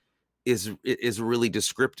is really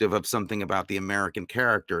descriptive of something about the American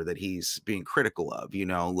character that he's being critical of,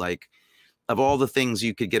 like, of all the things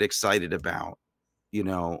you could get excited about,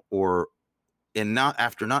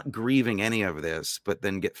 after not grieving any of this, but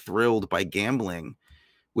then get thrilled by gambling,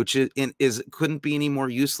 which couldn't be any more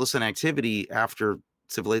useless an activity after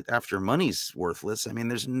money's worthless. I mean,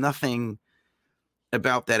 there's nothing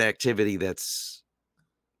about that activity that's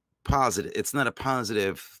positive. It's not a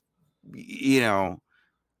positive,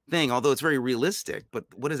 thing, although it's very realistic. But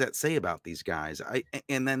what does that say about these guys?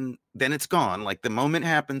 And then it's gone. Like the moment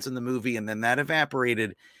happens in the movie, and then that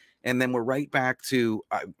evaporated, and then we're right back to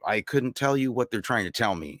I couldn't tell you what they're trying to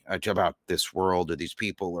tell me about this world or these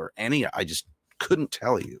people or any. I just couldn't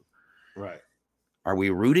tell you. Right. Are we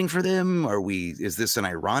rooting for them? Is this an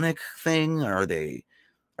ironic thing? I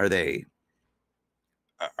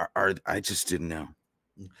just didn't know.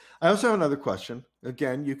 I also have another question.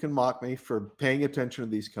 Again, you can mock me for paying attention to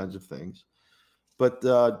these kinds of things, but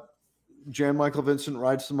Jan Michael Vincent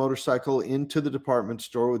rides the motorcycle into the department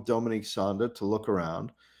store with Dominique Sanda to look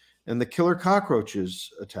around, and the killer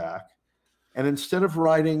cockroaches attack. And instead of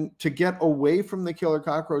riding to get away from the killer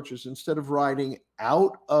cockroaches, instead of riding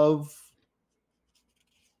out of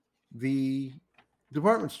the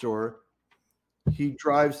department store, he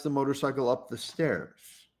drives the motorcycle up the stairs.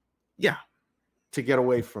 Yeah. To get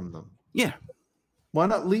away from them. Yeah. Why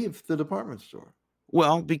not leave the department store?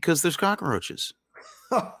 Well, because there's cockroaches.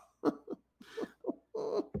 They're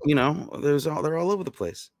all over the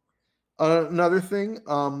place. Another thing,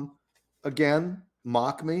 again,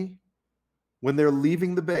 mock me. When they're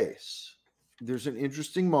leaving the base, there's an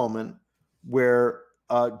interesting moment where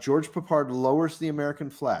George Peppard lowers the American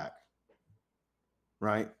flag,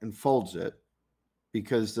 right, and folds it,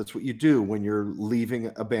 because that's what you do when you're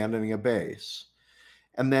abandoning a base.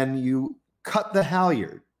 And then you cut the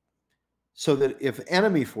halyard so that if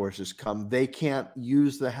enemy forces come, they can't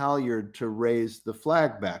use the halyard to raise the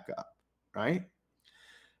flag back up. right?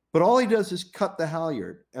 But all he does is cut the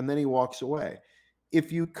halyard, and then he walks away.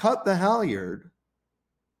 If you cut the halyard,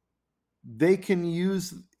 they can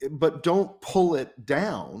use, but don't pull it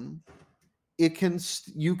down. You can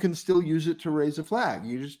still use it to raise a flag.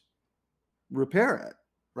 You just repair it,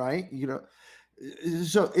 right?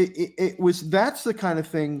 So that's the kind of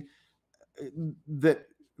thing that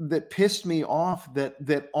pissed me off,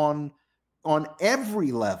 that on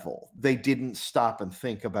every level they didn't stop and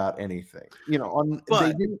think about anything. They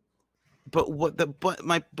didn't. But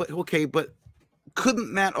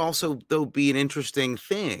couldn't that also though be an interesting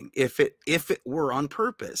thing if it were on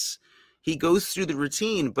purpose? He goes through the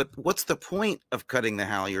routine, but what's the point of cutting the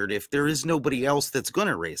halyard if there is nobody else that's going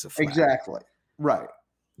to raise a flag? Exactly. Right.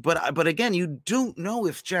 But again, you don't know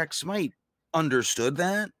if Jack Smight understood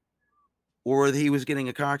that, or he was getting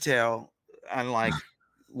a cocktail and like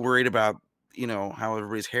worried about, how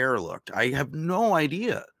everybody's hair looked. I have no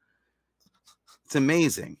idea. It's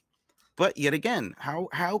amazing. But yet again,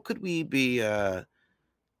 how could we be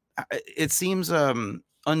it seems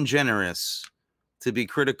ungenerous to be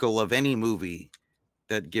critical of any movie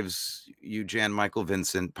that gives you Jan Michael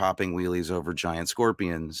Vincent popping wheelies over giant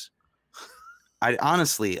scorpions.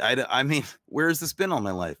 I mean, where has this been all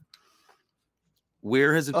my life?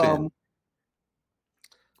 Where has it been?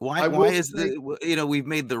 Why is we've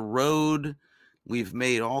made The Road, we've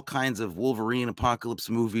made all kinds of Wolverine apocalypse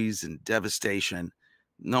movies and Devastation.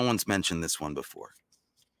 No one's mentioned this one before.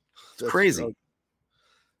 It's crazy.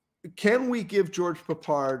 Can we give George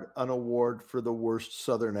Peppard an award for the worst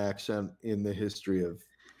Southern accent in the history of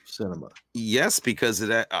cinema? Yes, because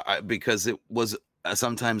it was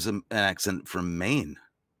sometimes an accent from Maine.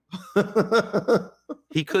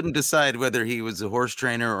 He couldn't decide whether he was a horse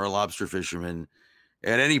trainer or a lobster fisherman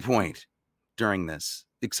at any point during this,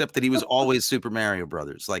 except that he was always Super Mario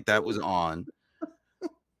Brothers. Like that was on.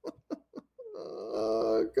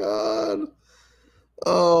 Oh God.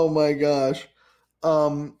 Oh my gosh.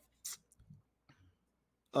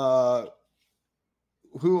 Who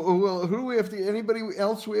do we have to, anybody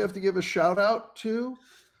else we have to give a shout out to?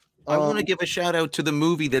 I want to give a shout out to the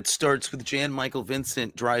movie that starts with Jan Michael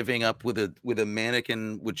Vincent driving up with a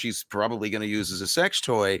mannequin, which he's probably going to use as a sex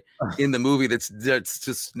toy in the movie that's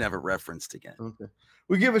just never referenced again. Okay.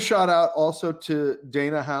 We give a shout out also to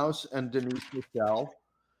Dana House and Denise Michelle,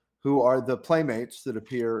 who are the playmates that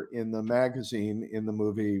appear in the magazine in the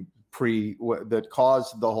movie that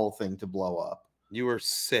caused the whole thing to blow up. You were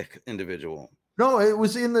sick individual. No, it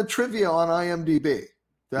was in the trivia on IMDb.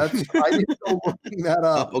 I didn't go looking that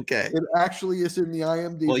up. Oh, okay. It actually is in the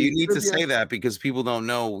IMDb. Well, you need to say that because people don't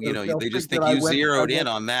know, they just think you zeroed in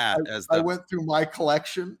on that. I went through my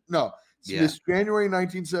collection. No, Miss January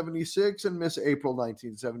 1976 and Miss April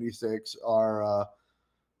 1976 are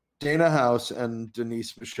Dana House and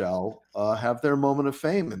Denise Michelle have their moment of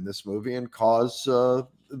fame in this movie and cause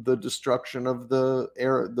the destruction of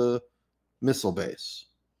the missile base.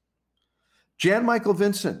 Jan Michael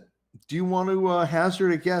Vincent, do you want to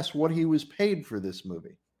hazard a guess what he was paid for this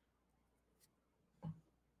movie?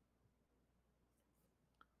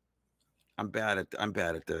 I'm bad at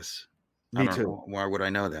this. Me too. Why would I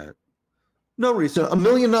know that? No reason. $1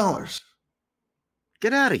 million.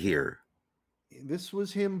 Get out of here. This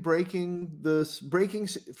was him breaking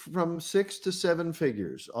from 6 to 7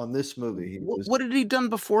 figures on this movie. What had he done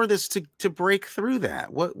before this to break through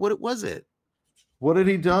that? What was it? What had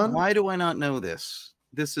he done? Why do I not know this?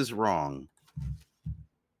 This is wrong.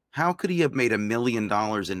 How could he have made $1 million in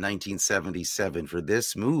 1977 for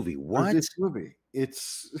this movie? What? For this movie. It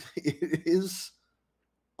is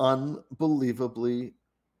unbelievably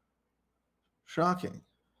shocking.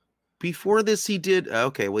 Before this, he did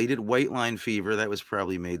White Line Fever. That was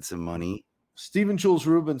probably made some money. Stephen Jules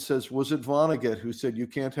Rubin says, was it Vonnegut who said you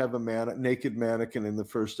can't have a naked mannequin in the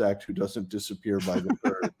first act who doesn't disappear by the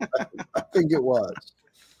third? I think it was.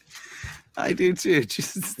 I do too.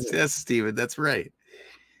 Yes, Stephen, that's right.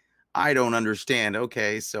 I don't understand.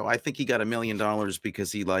 Okay, so I think he got $1 million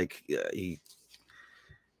because he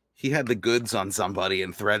had the goods on somebody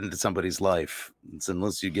and threatened somebody's life. It's,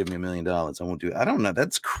 unless you give me $1 million, I won't do it. I don't know.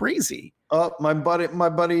 That's crazy. My buddy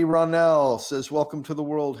Ronell says, welcome to the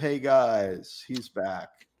world. Hey guys, he's back.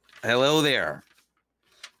 Hello there.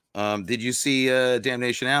 Did you see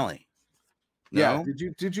Damnation Alley? No? Yeah.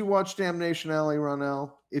 Did you watch Damnation Alley,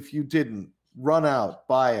 Ronell? If you didn't, run out,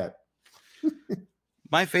 buy it.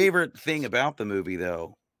 My favorite thing about the movie,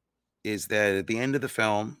 though, is that at the end of the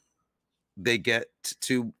film, they get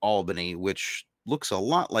to Albany, which looks a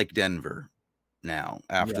lot like Denver now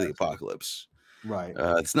after the apocalypse. Right.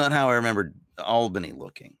 It's not how I remember Albany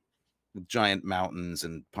looking. with giant mountains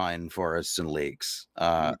and pine forests and lakes.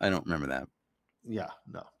 I don't remember that. Yeah,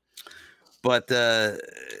 no. But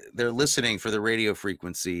they're listening for the radio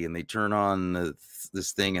frequency, and they turn on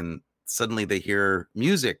this thing, and suddenly they hear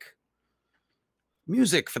music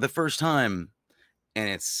for the first time, and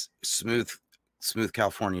it's smooth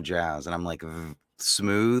California jazz. And I'm like,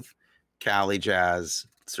 smooth Cali jazz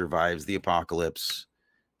survives the apocalypse.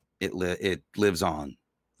 It lives on.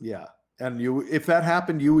 Yeah. And if that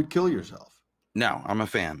happened, you would kill yourself. No, I'm a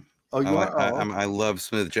fan. Oh, you are? I love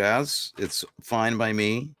smooth jazz. It's fine by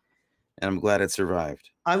me, and I'm glad it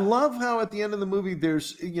survived. I love how at the end of the movie, there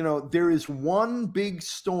is one big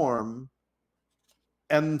storm,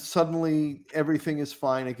 and suddenly everything is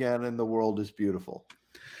fine again, and the world is beautiful.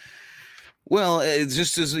 Well, it's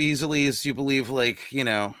just as easily as you believe, like,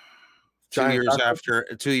 2 years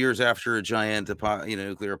after a giant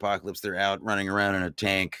nuclear apocalypse, they're out running around in a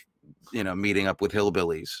tank, meeting up with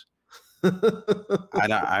hillbillies.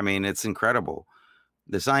 I mean, it's incredible.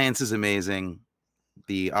 The science is amazing.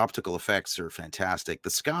 The optical effects are fantastic. The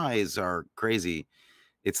skies are crazy.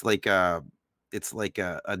 It's like a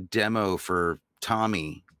demo for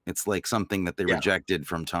Tommy. It's like something that they rejected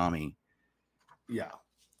from Tommy. Yeah.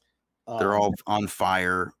 They're all on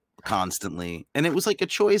fire constantly. And it was like a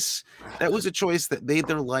choice. That was a choice that made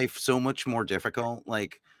their life so much more difficult.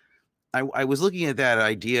 Like, I was looking at that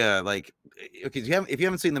idea, like, okay, if you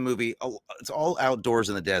haven't seen the movie, it's all outdoors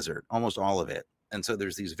in the desert, almost all of it. And so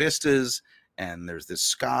there's these vistas, and there's this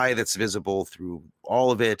sky that's visible through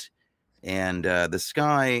all of it. And the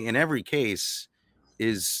sky in every case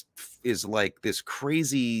is like this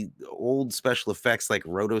crazy old special effects, like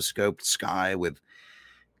rotoscoped sky with,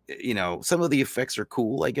 some of the effects are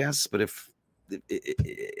cool, I guess. But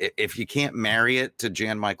if you can't marry it to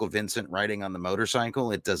Jan Michael Vincent riding on the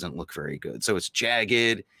motorcycle, it doesn't look very good. So it's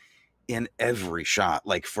jagged in every shot,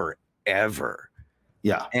 like forever.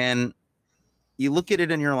 Yeah. And you look at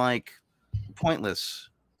it and you're like, pointless.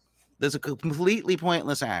 There's a completely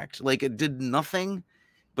pointless act. Like, it did nothing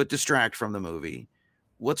but distract from the movie.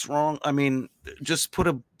 What's wrong? I mean, just put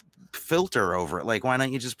a filter over it. Like, why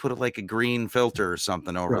don't you just put like a green filter or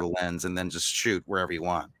something over the lens and then just shoot wherever you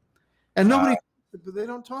want? And they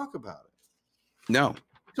don't talk about it. No.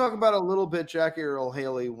 Talk about it a little bit. Jackie Earle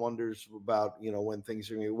Haley wonders about, when things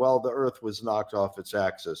are going to be, well, the earth was knocked off its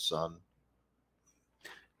axis, son.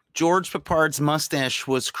 George Peppard's mustache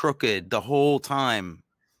was crooked the whole time.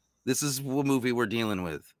 This is what movie we're dealing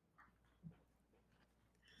with.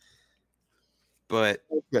 But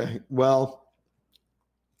okay, well,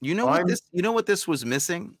 what this was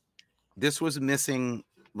missing? This was missing,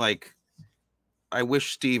 like, I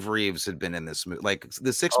wish Steve Reeves had been in this movie. Like, the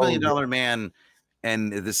 $6 Million Man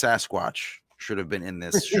and the Sasquatch should have been in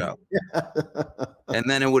this show. And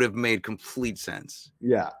then it would have made complete sense.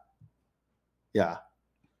 Yeah. Yeah.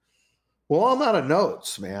 Well, I'm out of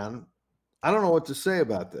notes, man. I don't know what to say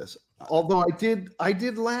about this. Although I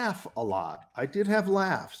did laugh a lot. I did have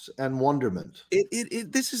laughs and wonderment.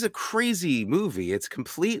 This is a crazy movie. It's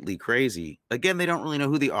completely crazy. Again, they don't really know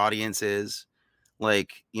who the audience is.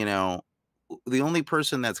 Like, the only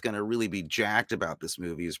person that's going to really be jacked about this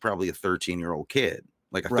movie is probably a 13-year-old kid,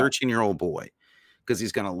 like a 13-year-old boy, because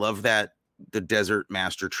he's going to love the Desert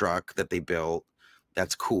Master truck that they built.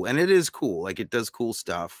 That's cool. And it is cool. Like, it does cool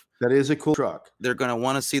stuff. That is a cool truck. They're going to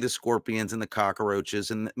want to see the scorpions and the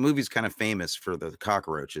cockroaches. And the movie's kind of famous for the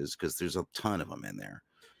cockroaches because there's a ton of them in there.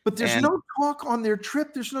 But there's no talk on their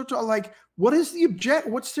trip. There's no talk. Like, what's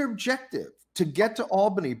their objective? To get to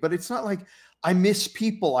Albany. But it's not like, I miss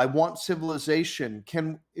people. I want civilization.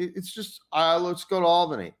 It's just, let's go to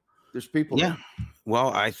Albany. There's people. Yeah. There.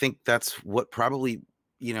 Well, I think that's what probably,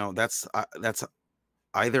 that's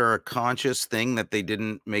either a conscious thing that they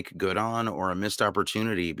didn't make good on or a missed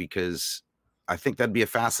opportunity, because I think that'd be a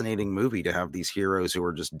fascinating movie to have these heroes who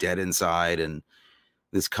are just dead inside and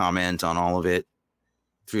this comment on all of it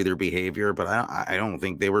through their behavior. But I don't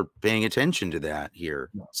think they were paying attention to that here.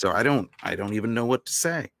 So I don't even know what to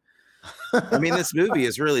say. I mean, this movie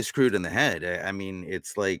is really screwed in the head. I mean,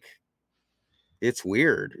 it's like, it's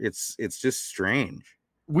weird. It's just strange.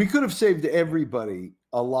 We could have saved everybody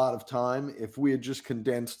a lot of time if we had just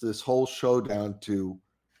condensed this whole show down to,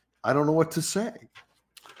 I don't know what to say.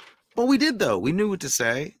 Well, we did, though. We knew what to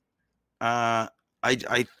say. I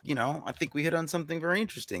think we hit on something very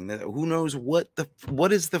interesting. That who knows what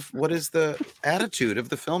is the attitude of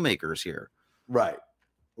the filmmakers here? Right.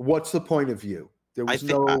 What's the point of view?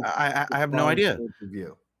 I have no idea. Yeah.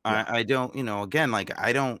 I don't, again, like,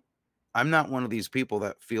 I don't I'm not one of these people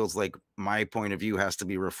that feels like my point of view has to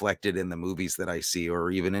be reflected in the movies that I see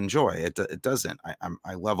or even enjoy. It doesn't.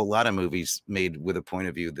 I love a lot of movies made with a point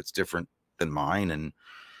of view that's different than mine, and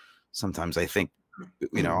sometimes I think,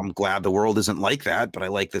 you know, I'm glad the world isn't like that, but I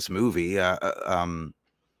like this movie. I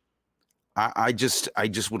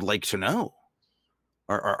just would like to know.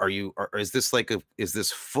 Is this like is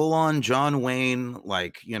this full on John Wayne,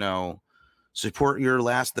 like, you know, support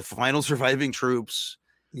the final surviving troops,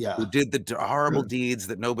 who did the horrible deeds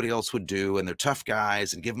that nobody else would do, and they're tough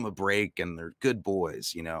guys, and give them a break, and they're good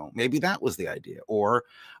boys, you know? Maybe that was the idea. Or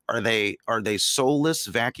are they soulless,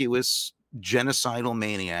 vacuous, genocidal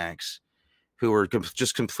maniacs who are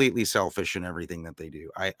just completely selfish in everything that they do?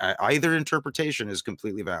 Either interpretation is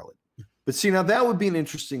completely valid. But see, now that would be an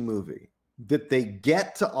interesting movie, that they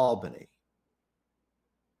get to Albany,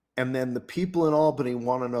 and then the people in Albany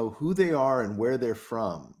want to know who they are and where they're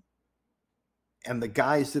from. And the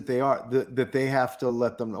guys that they are, that they have to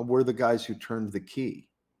let them know, we're the guys who turned the key.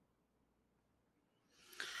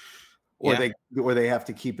 Or they have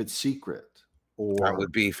to keep it secret. Or that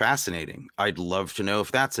would be fascinating. I'd love to know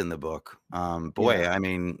if that's in the book. Boy, I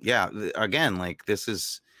mean, again, like the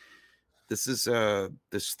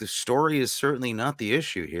story is certainly not the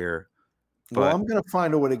issue here. But well, I'm going to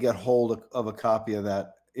find a way to get hold of a copy of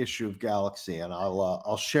that issue of Galaxy, and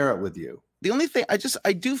I'll share it with you. The only thing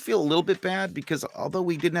I do feel a little bit bad, because although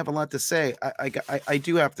we didn't have a lot to say, I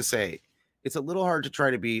do have to say it's a little hard to try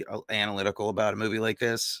to be analytical about a movie like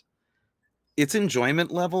this. Its enjoyment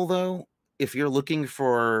level, though, if you're looking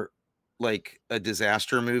for like a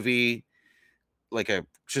disaster movie, like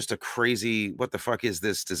just a crazy, what the fuck is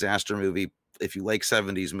this disaster movie? If you like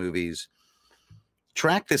 70s movies,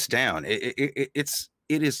 track this down. It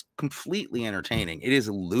is completely entertaining. It is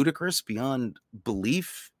ludicrous beyond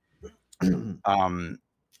belief.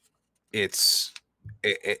 It's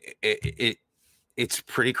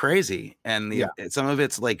pretty crazy, and some of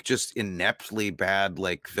it's like just ineptly bad,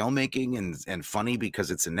 like filmmaking, and funny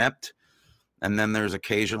because it's inept. And then there's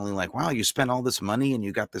occasionally like, wow, you spent all this money and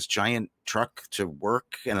you got this giant truck to work,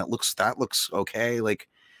 and that looks okay. Like,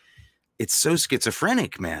 it's so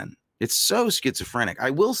schizophrenic, man. It's so schizophrenic.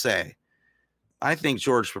 I will say, I think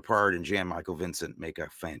George Peppard and Jan Michael Vincent make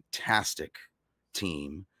a fantastic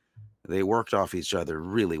team. They worked off each other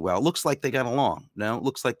really well. It looks like they got along. No, it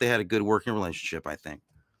looks like they had a good working relationship, I think.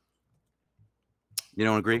 You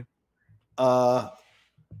don't agree?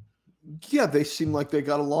 Yeah, they seem like they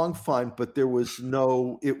got along fine, but there was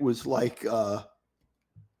no, it was like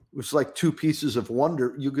two pieces of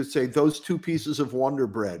Wonder. You could say those two pieces of Wonder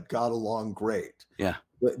Bread got along great. Yeah.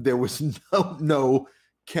 There was no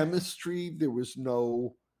chemistry. It was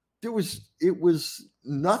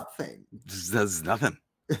nothing. There's nothing.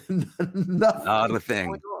 Nothing. Not a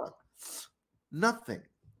thing. Nothing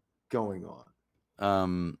going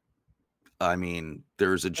on. I mean,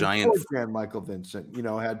 there's a giant. Jan Michael Vincent, you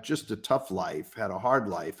know, had just a tough life, had a hard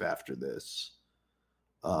life after this.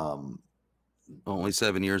 Only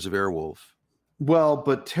 7 years of Airwolf. Well,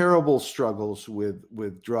 but terrible struggles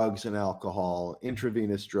with drugs and alcohol,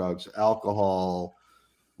 intravenous drugs, alcohol,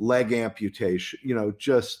 leg amputation, you know,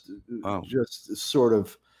 just sort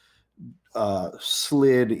of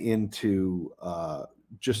slid into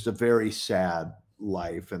just a very sad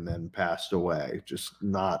life, and then passed away. Just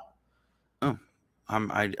not. Oh,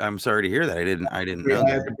 I'm sorry to hear that. I didn't know. I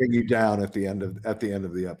had to bring you down at the end of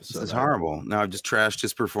the episode. It's horrible. Now I've just trashed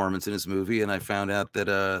his performance in his movie, and I found out that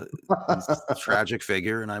he's a tragic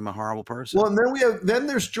figure, and I'm a horrible person. Well, and then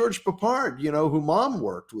there's George Peppard, you know, who Mom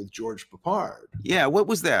worked with George Peppard. Yeah, what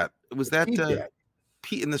was that? Was that in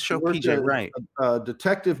the show PJ? Right, a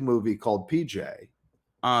detective movie called PJ.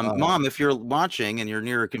 Mom, if you're watching and you're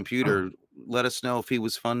near a computer, let us know if he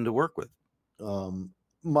was fun to work with.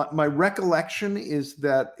 My recollection is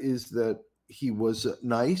that he was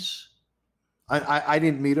nice. I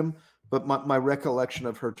didn't meet him, but my recollection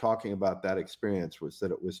of her talking about that experience was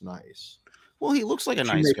that it was nice. Well, he looks like a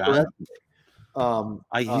nice guy.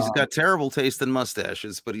 He's got terrible taste in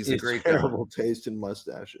mustaches, but he's a great guy. Terrible taste in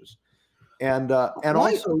mustaches, and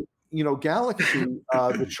also, you know, Galaxy,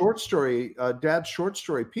 the short story, Dad's short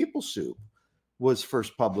story, People Soup, was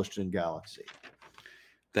first published in Galaxy.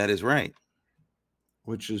 That is right.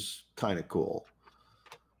 Which is kind of cool.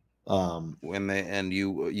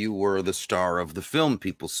 You were the star of the film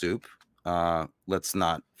People Soup. Let's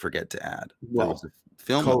not forget to add. Well, that was a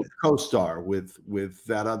film co-star with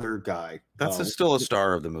that other guy. That's still a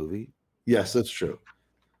star of the movie. Yes, that's true.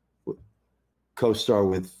 Co-star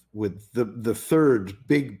with the third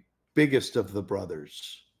biggest of the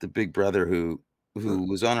brothers. The big brother who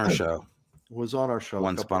was on our show. Was on our show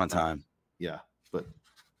once upon a time. Yeah, but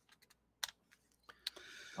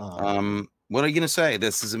What are you gonna say?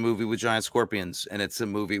 This is a movie with giant scorpions, and it's a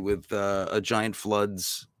movie with a giant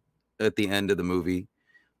floods at the end of the movie.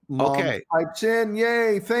 Mom pipes in.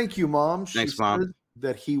 Yay! Thank you, Mom. Thanks, Mom. Says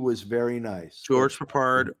that he was very nice. George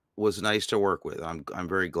Peppard was nice to work with. I'm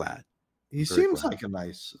very glad. He seems like a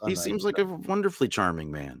nice. He seems like a wonderfully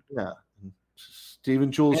charming man. Yeah.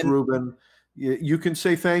 Stephen Jules Rubin. You can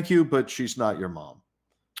say thank you, but she's not your mom.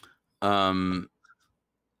 Although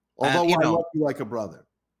I love you like a brother.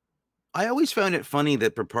 I always found it funny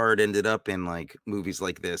that Peppard ended up in like movies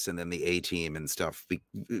like this and then the A-Team and stuff,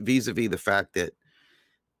 vis-a-vis the fact that,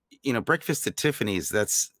 you know, Breakfast at Tiffany's,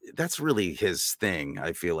 that's really his thing.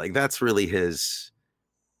 I feel like that's really his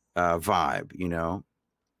vibe, you know?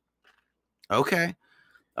 Okay.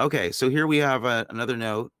 So here we have another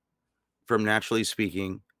note from Naturally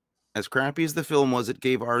Speaking. As crappy as the film was, it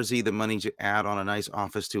gave RZ the money to add on a nice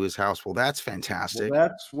office to his house. Well, that's fantastic.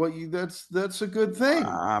 Well, that's a good thing.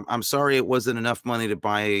 I'm sorry it wasn't enough money to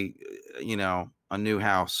buy, you know, a new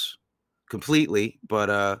house completely,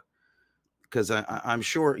 but because I'm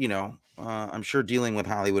sure, you know, I'm sure dealing with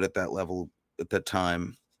Hollywood at that level at that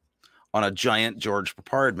time on a giant George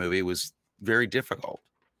Peppard movie was very difficult.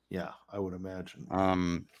 Yeah, I would imagine.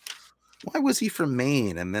 Why was he from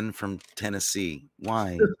Maine and then from Tennessee?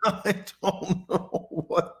 Why? I don't know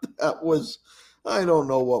what that was. I don't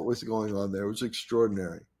know what was going on there. It was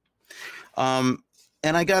extraordinary. And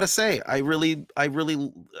I gotta say, I love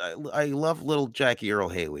little Jackie Earle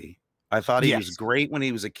Haley. I thought he was great when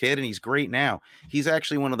he was a kid, and he's great now. He's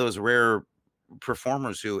actually one of those rare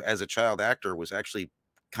performers who, as a child actor, was actually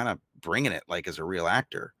kind of bringing it like as a real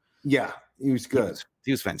actor. Yeah, he was good.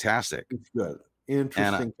 He was fantastic. He's good.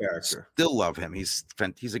 Interesting character. Still love him. He's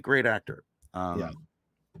a great actor. And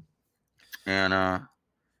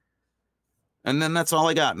then that's all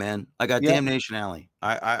I got, man. I got Damnation Alley.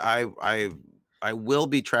 I will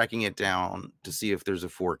be tracking it down to see if there's a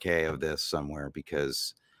 4K of this somewhere,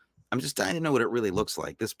 because I'm just dying to know what it really looks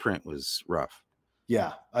like. This print was rough.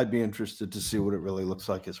 Yeah, I'd be interested to see what it really looks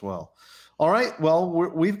like as well. All right. Well,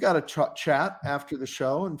 we've got to chat after the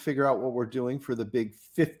show and figure out what we're doing for the big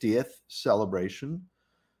 50th celebration.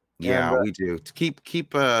 Yeah, we do.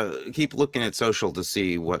 Keep looking at social to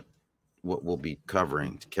see what we'll be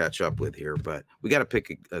covering to catch up with here. But we got to pick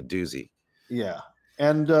a doozy. Yeah,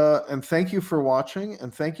 and thank you for watching,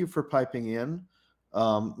 and thank you for piping in.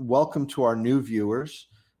 Welcome to our new viewers.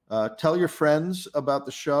 Tell your friends about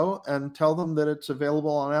the show and tell them that it's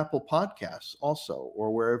available on Apple Podcasts also,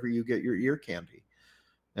 or wherever you get your ear candy.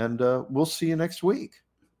 And we'll see you next week.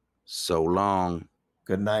 So long.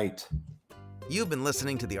 Good night. You've been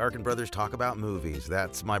listening to the Arkin Brothers talk about movies.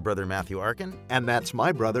 That's my brother Matthew Arkin. And that's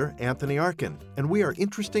my brother Anthony Arkin. And we are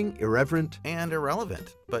interesting, irreverent, and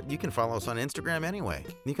irrelevant. But you can follow us on Instagram anyway.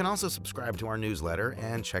 You can also subscribe to our newsletter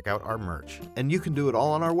and check out our merch. And you can do it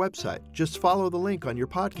all on our website. Just follow the link on your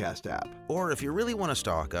podcast app. Or if you really want to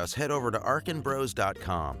stalk us, head over to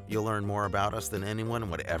arkinbros.com. You'll learn more about us than anyone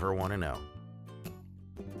would ever want to know.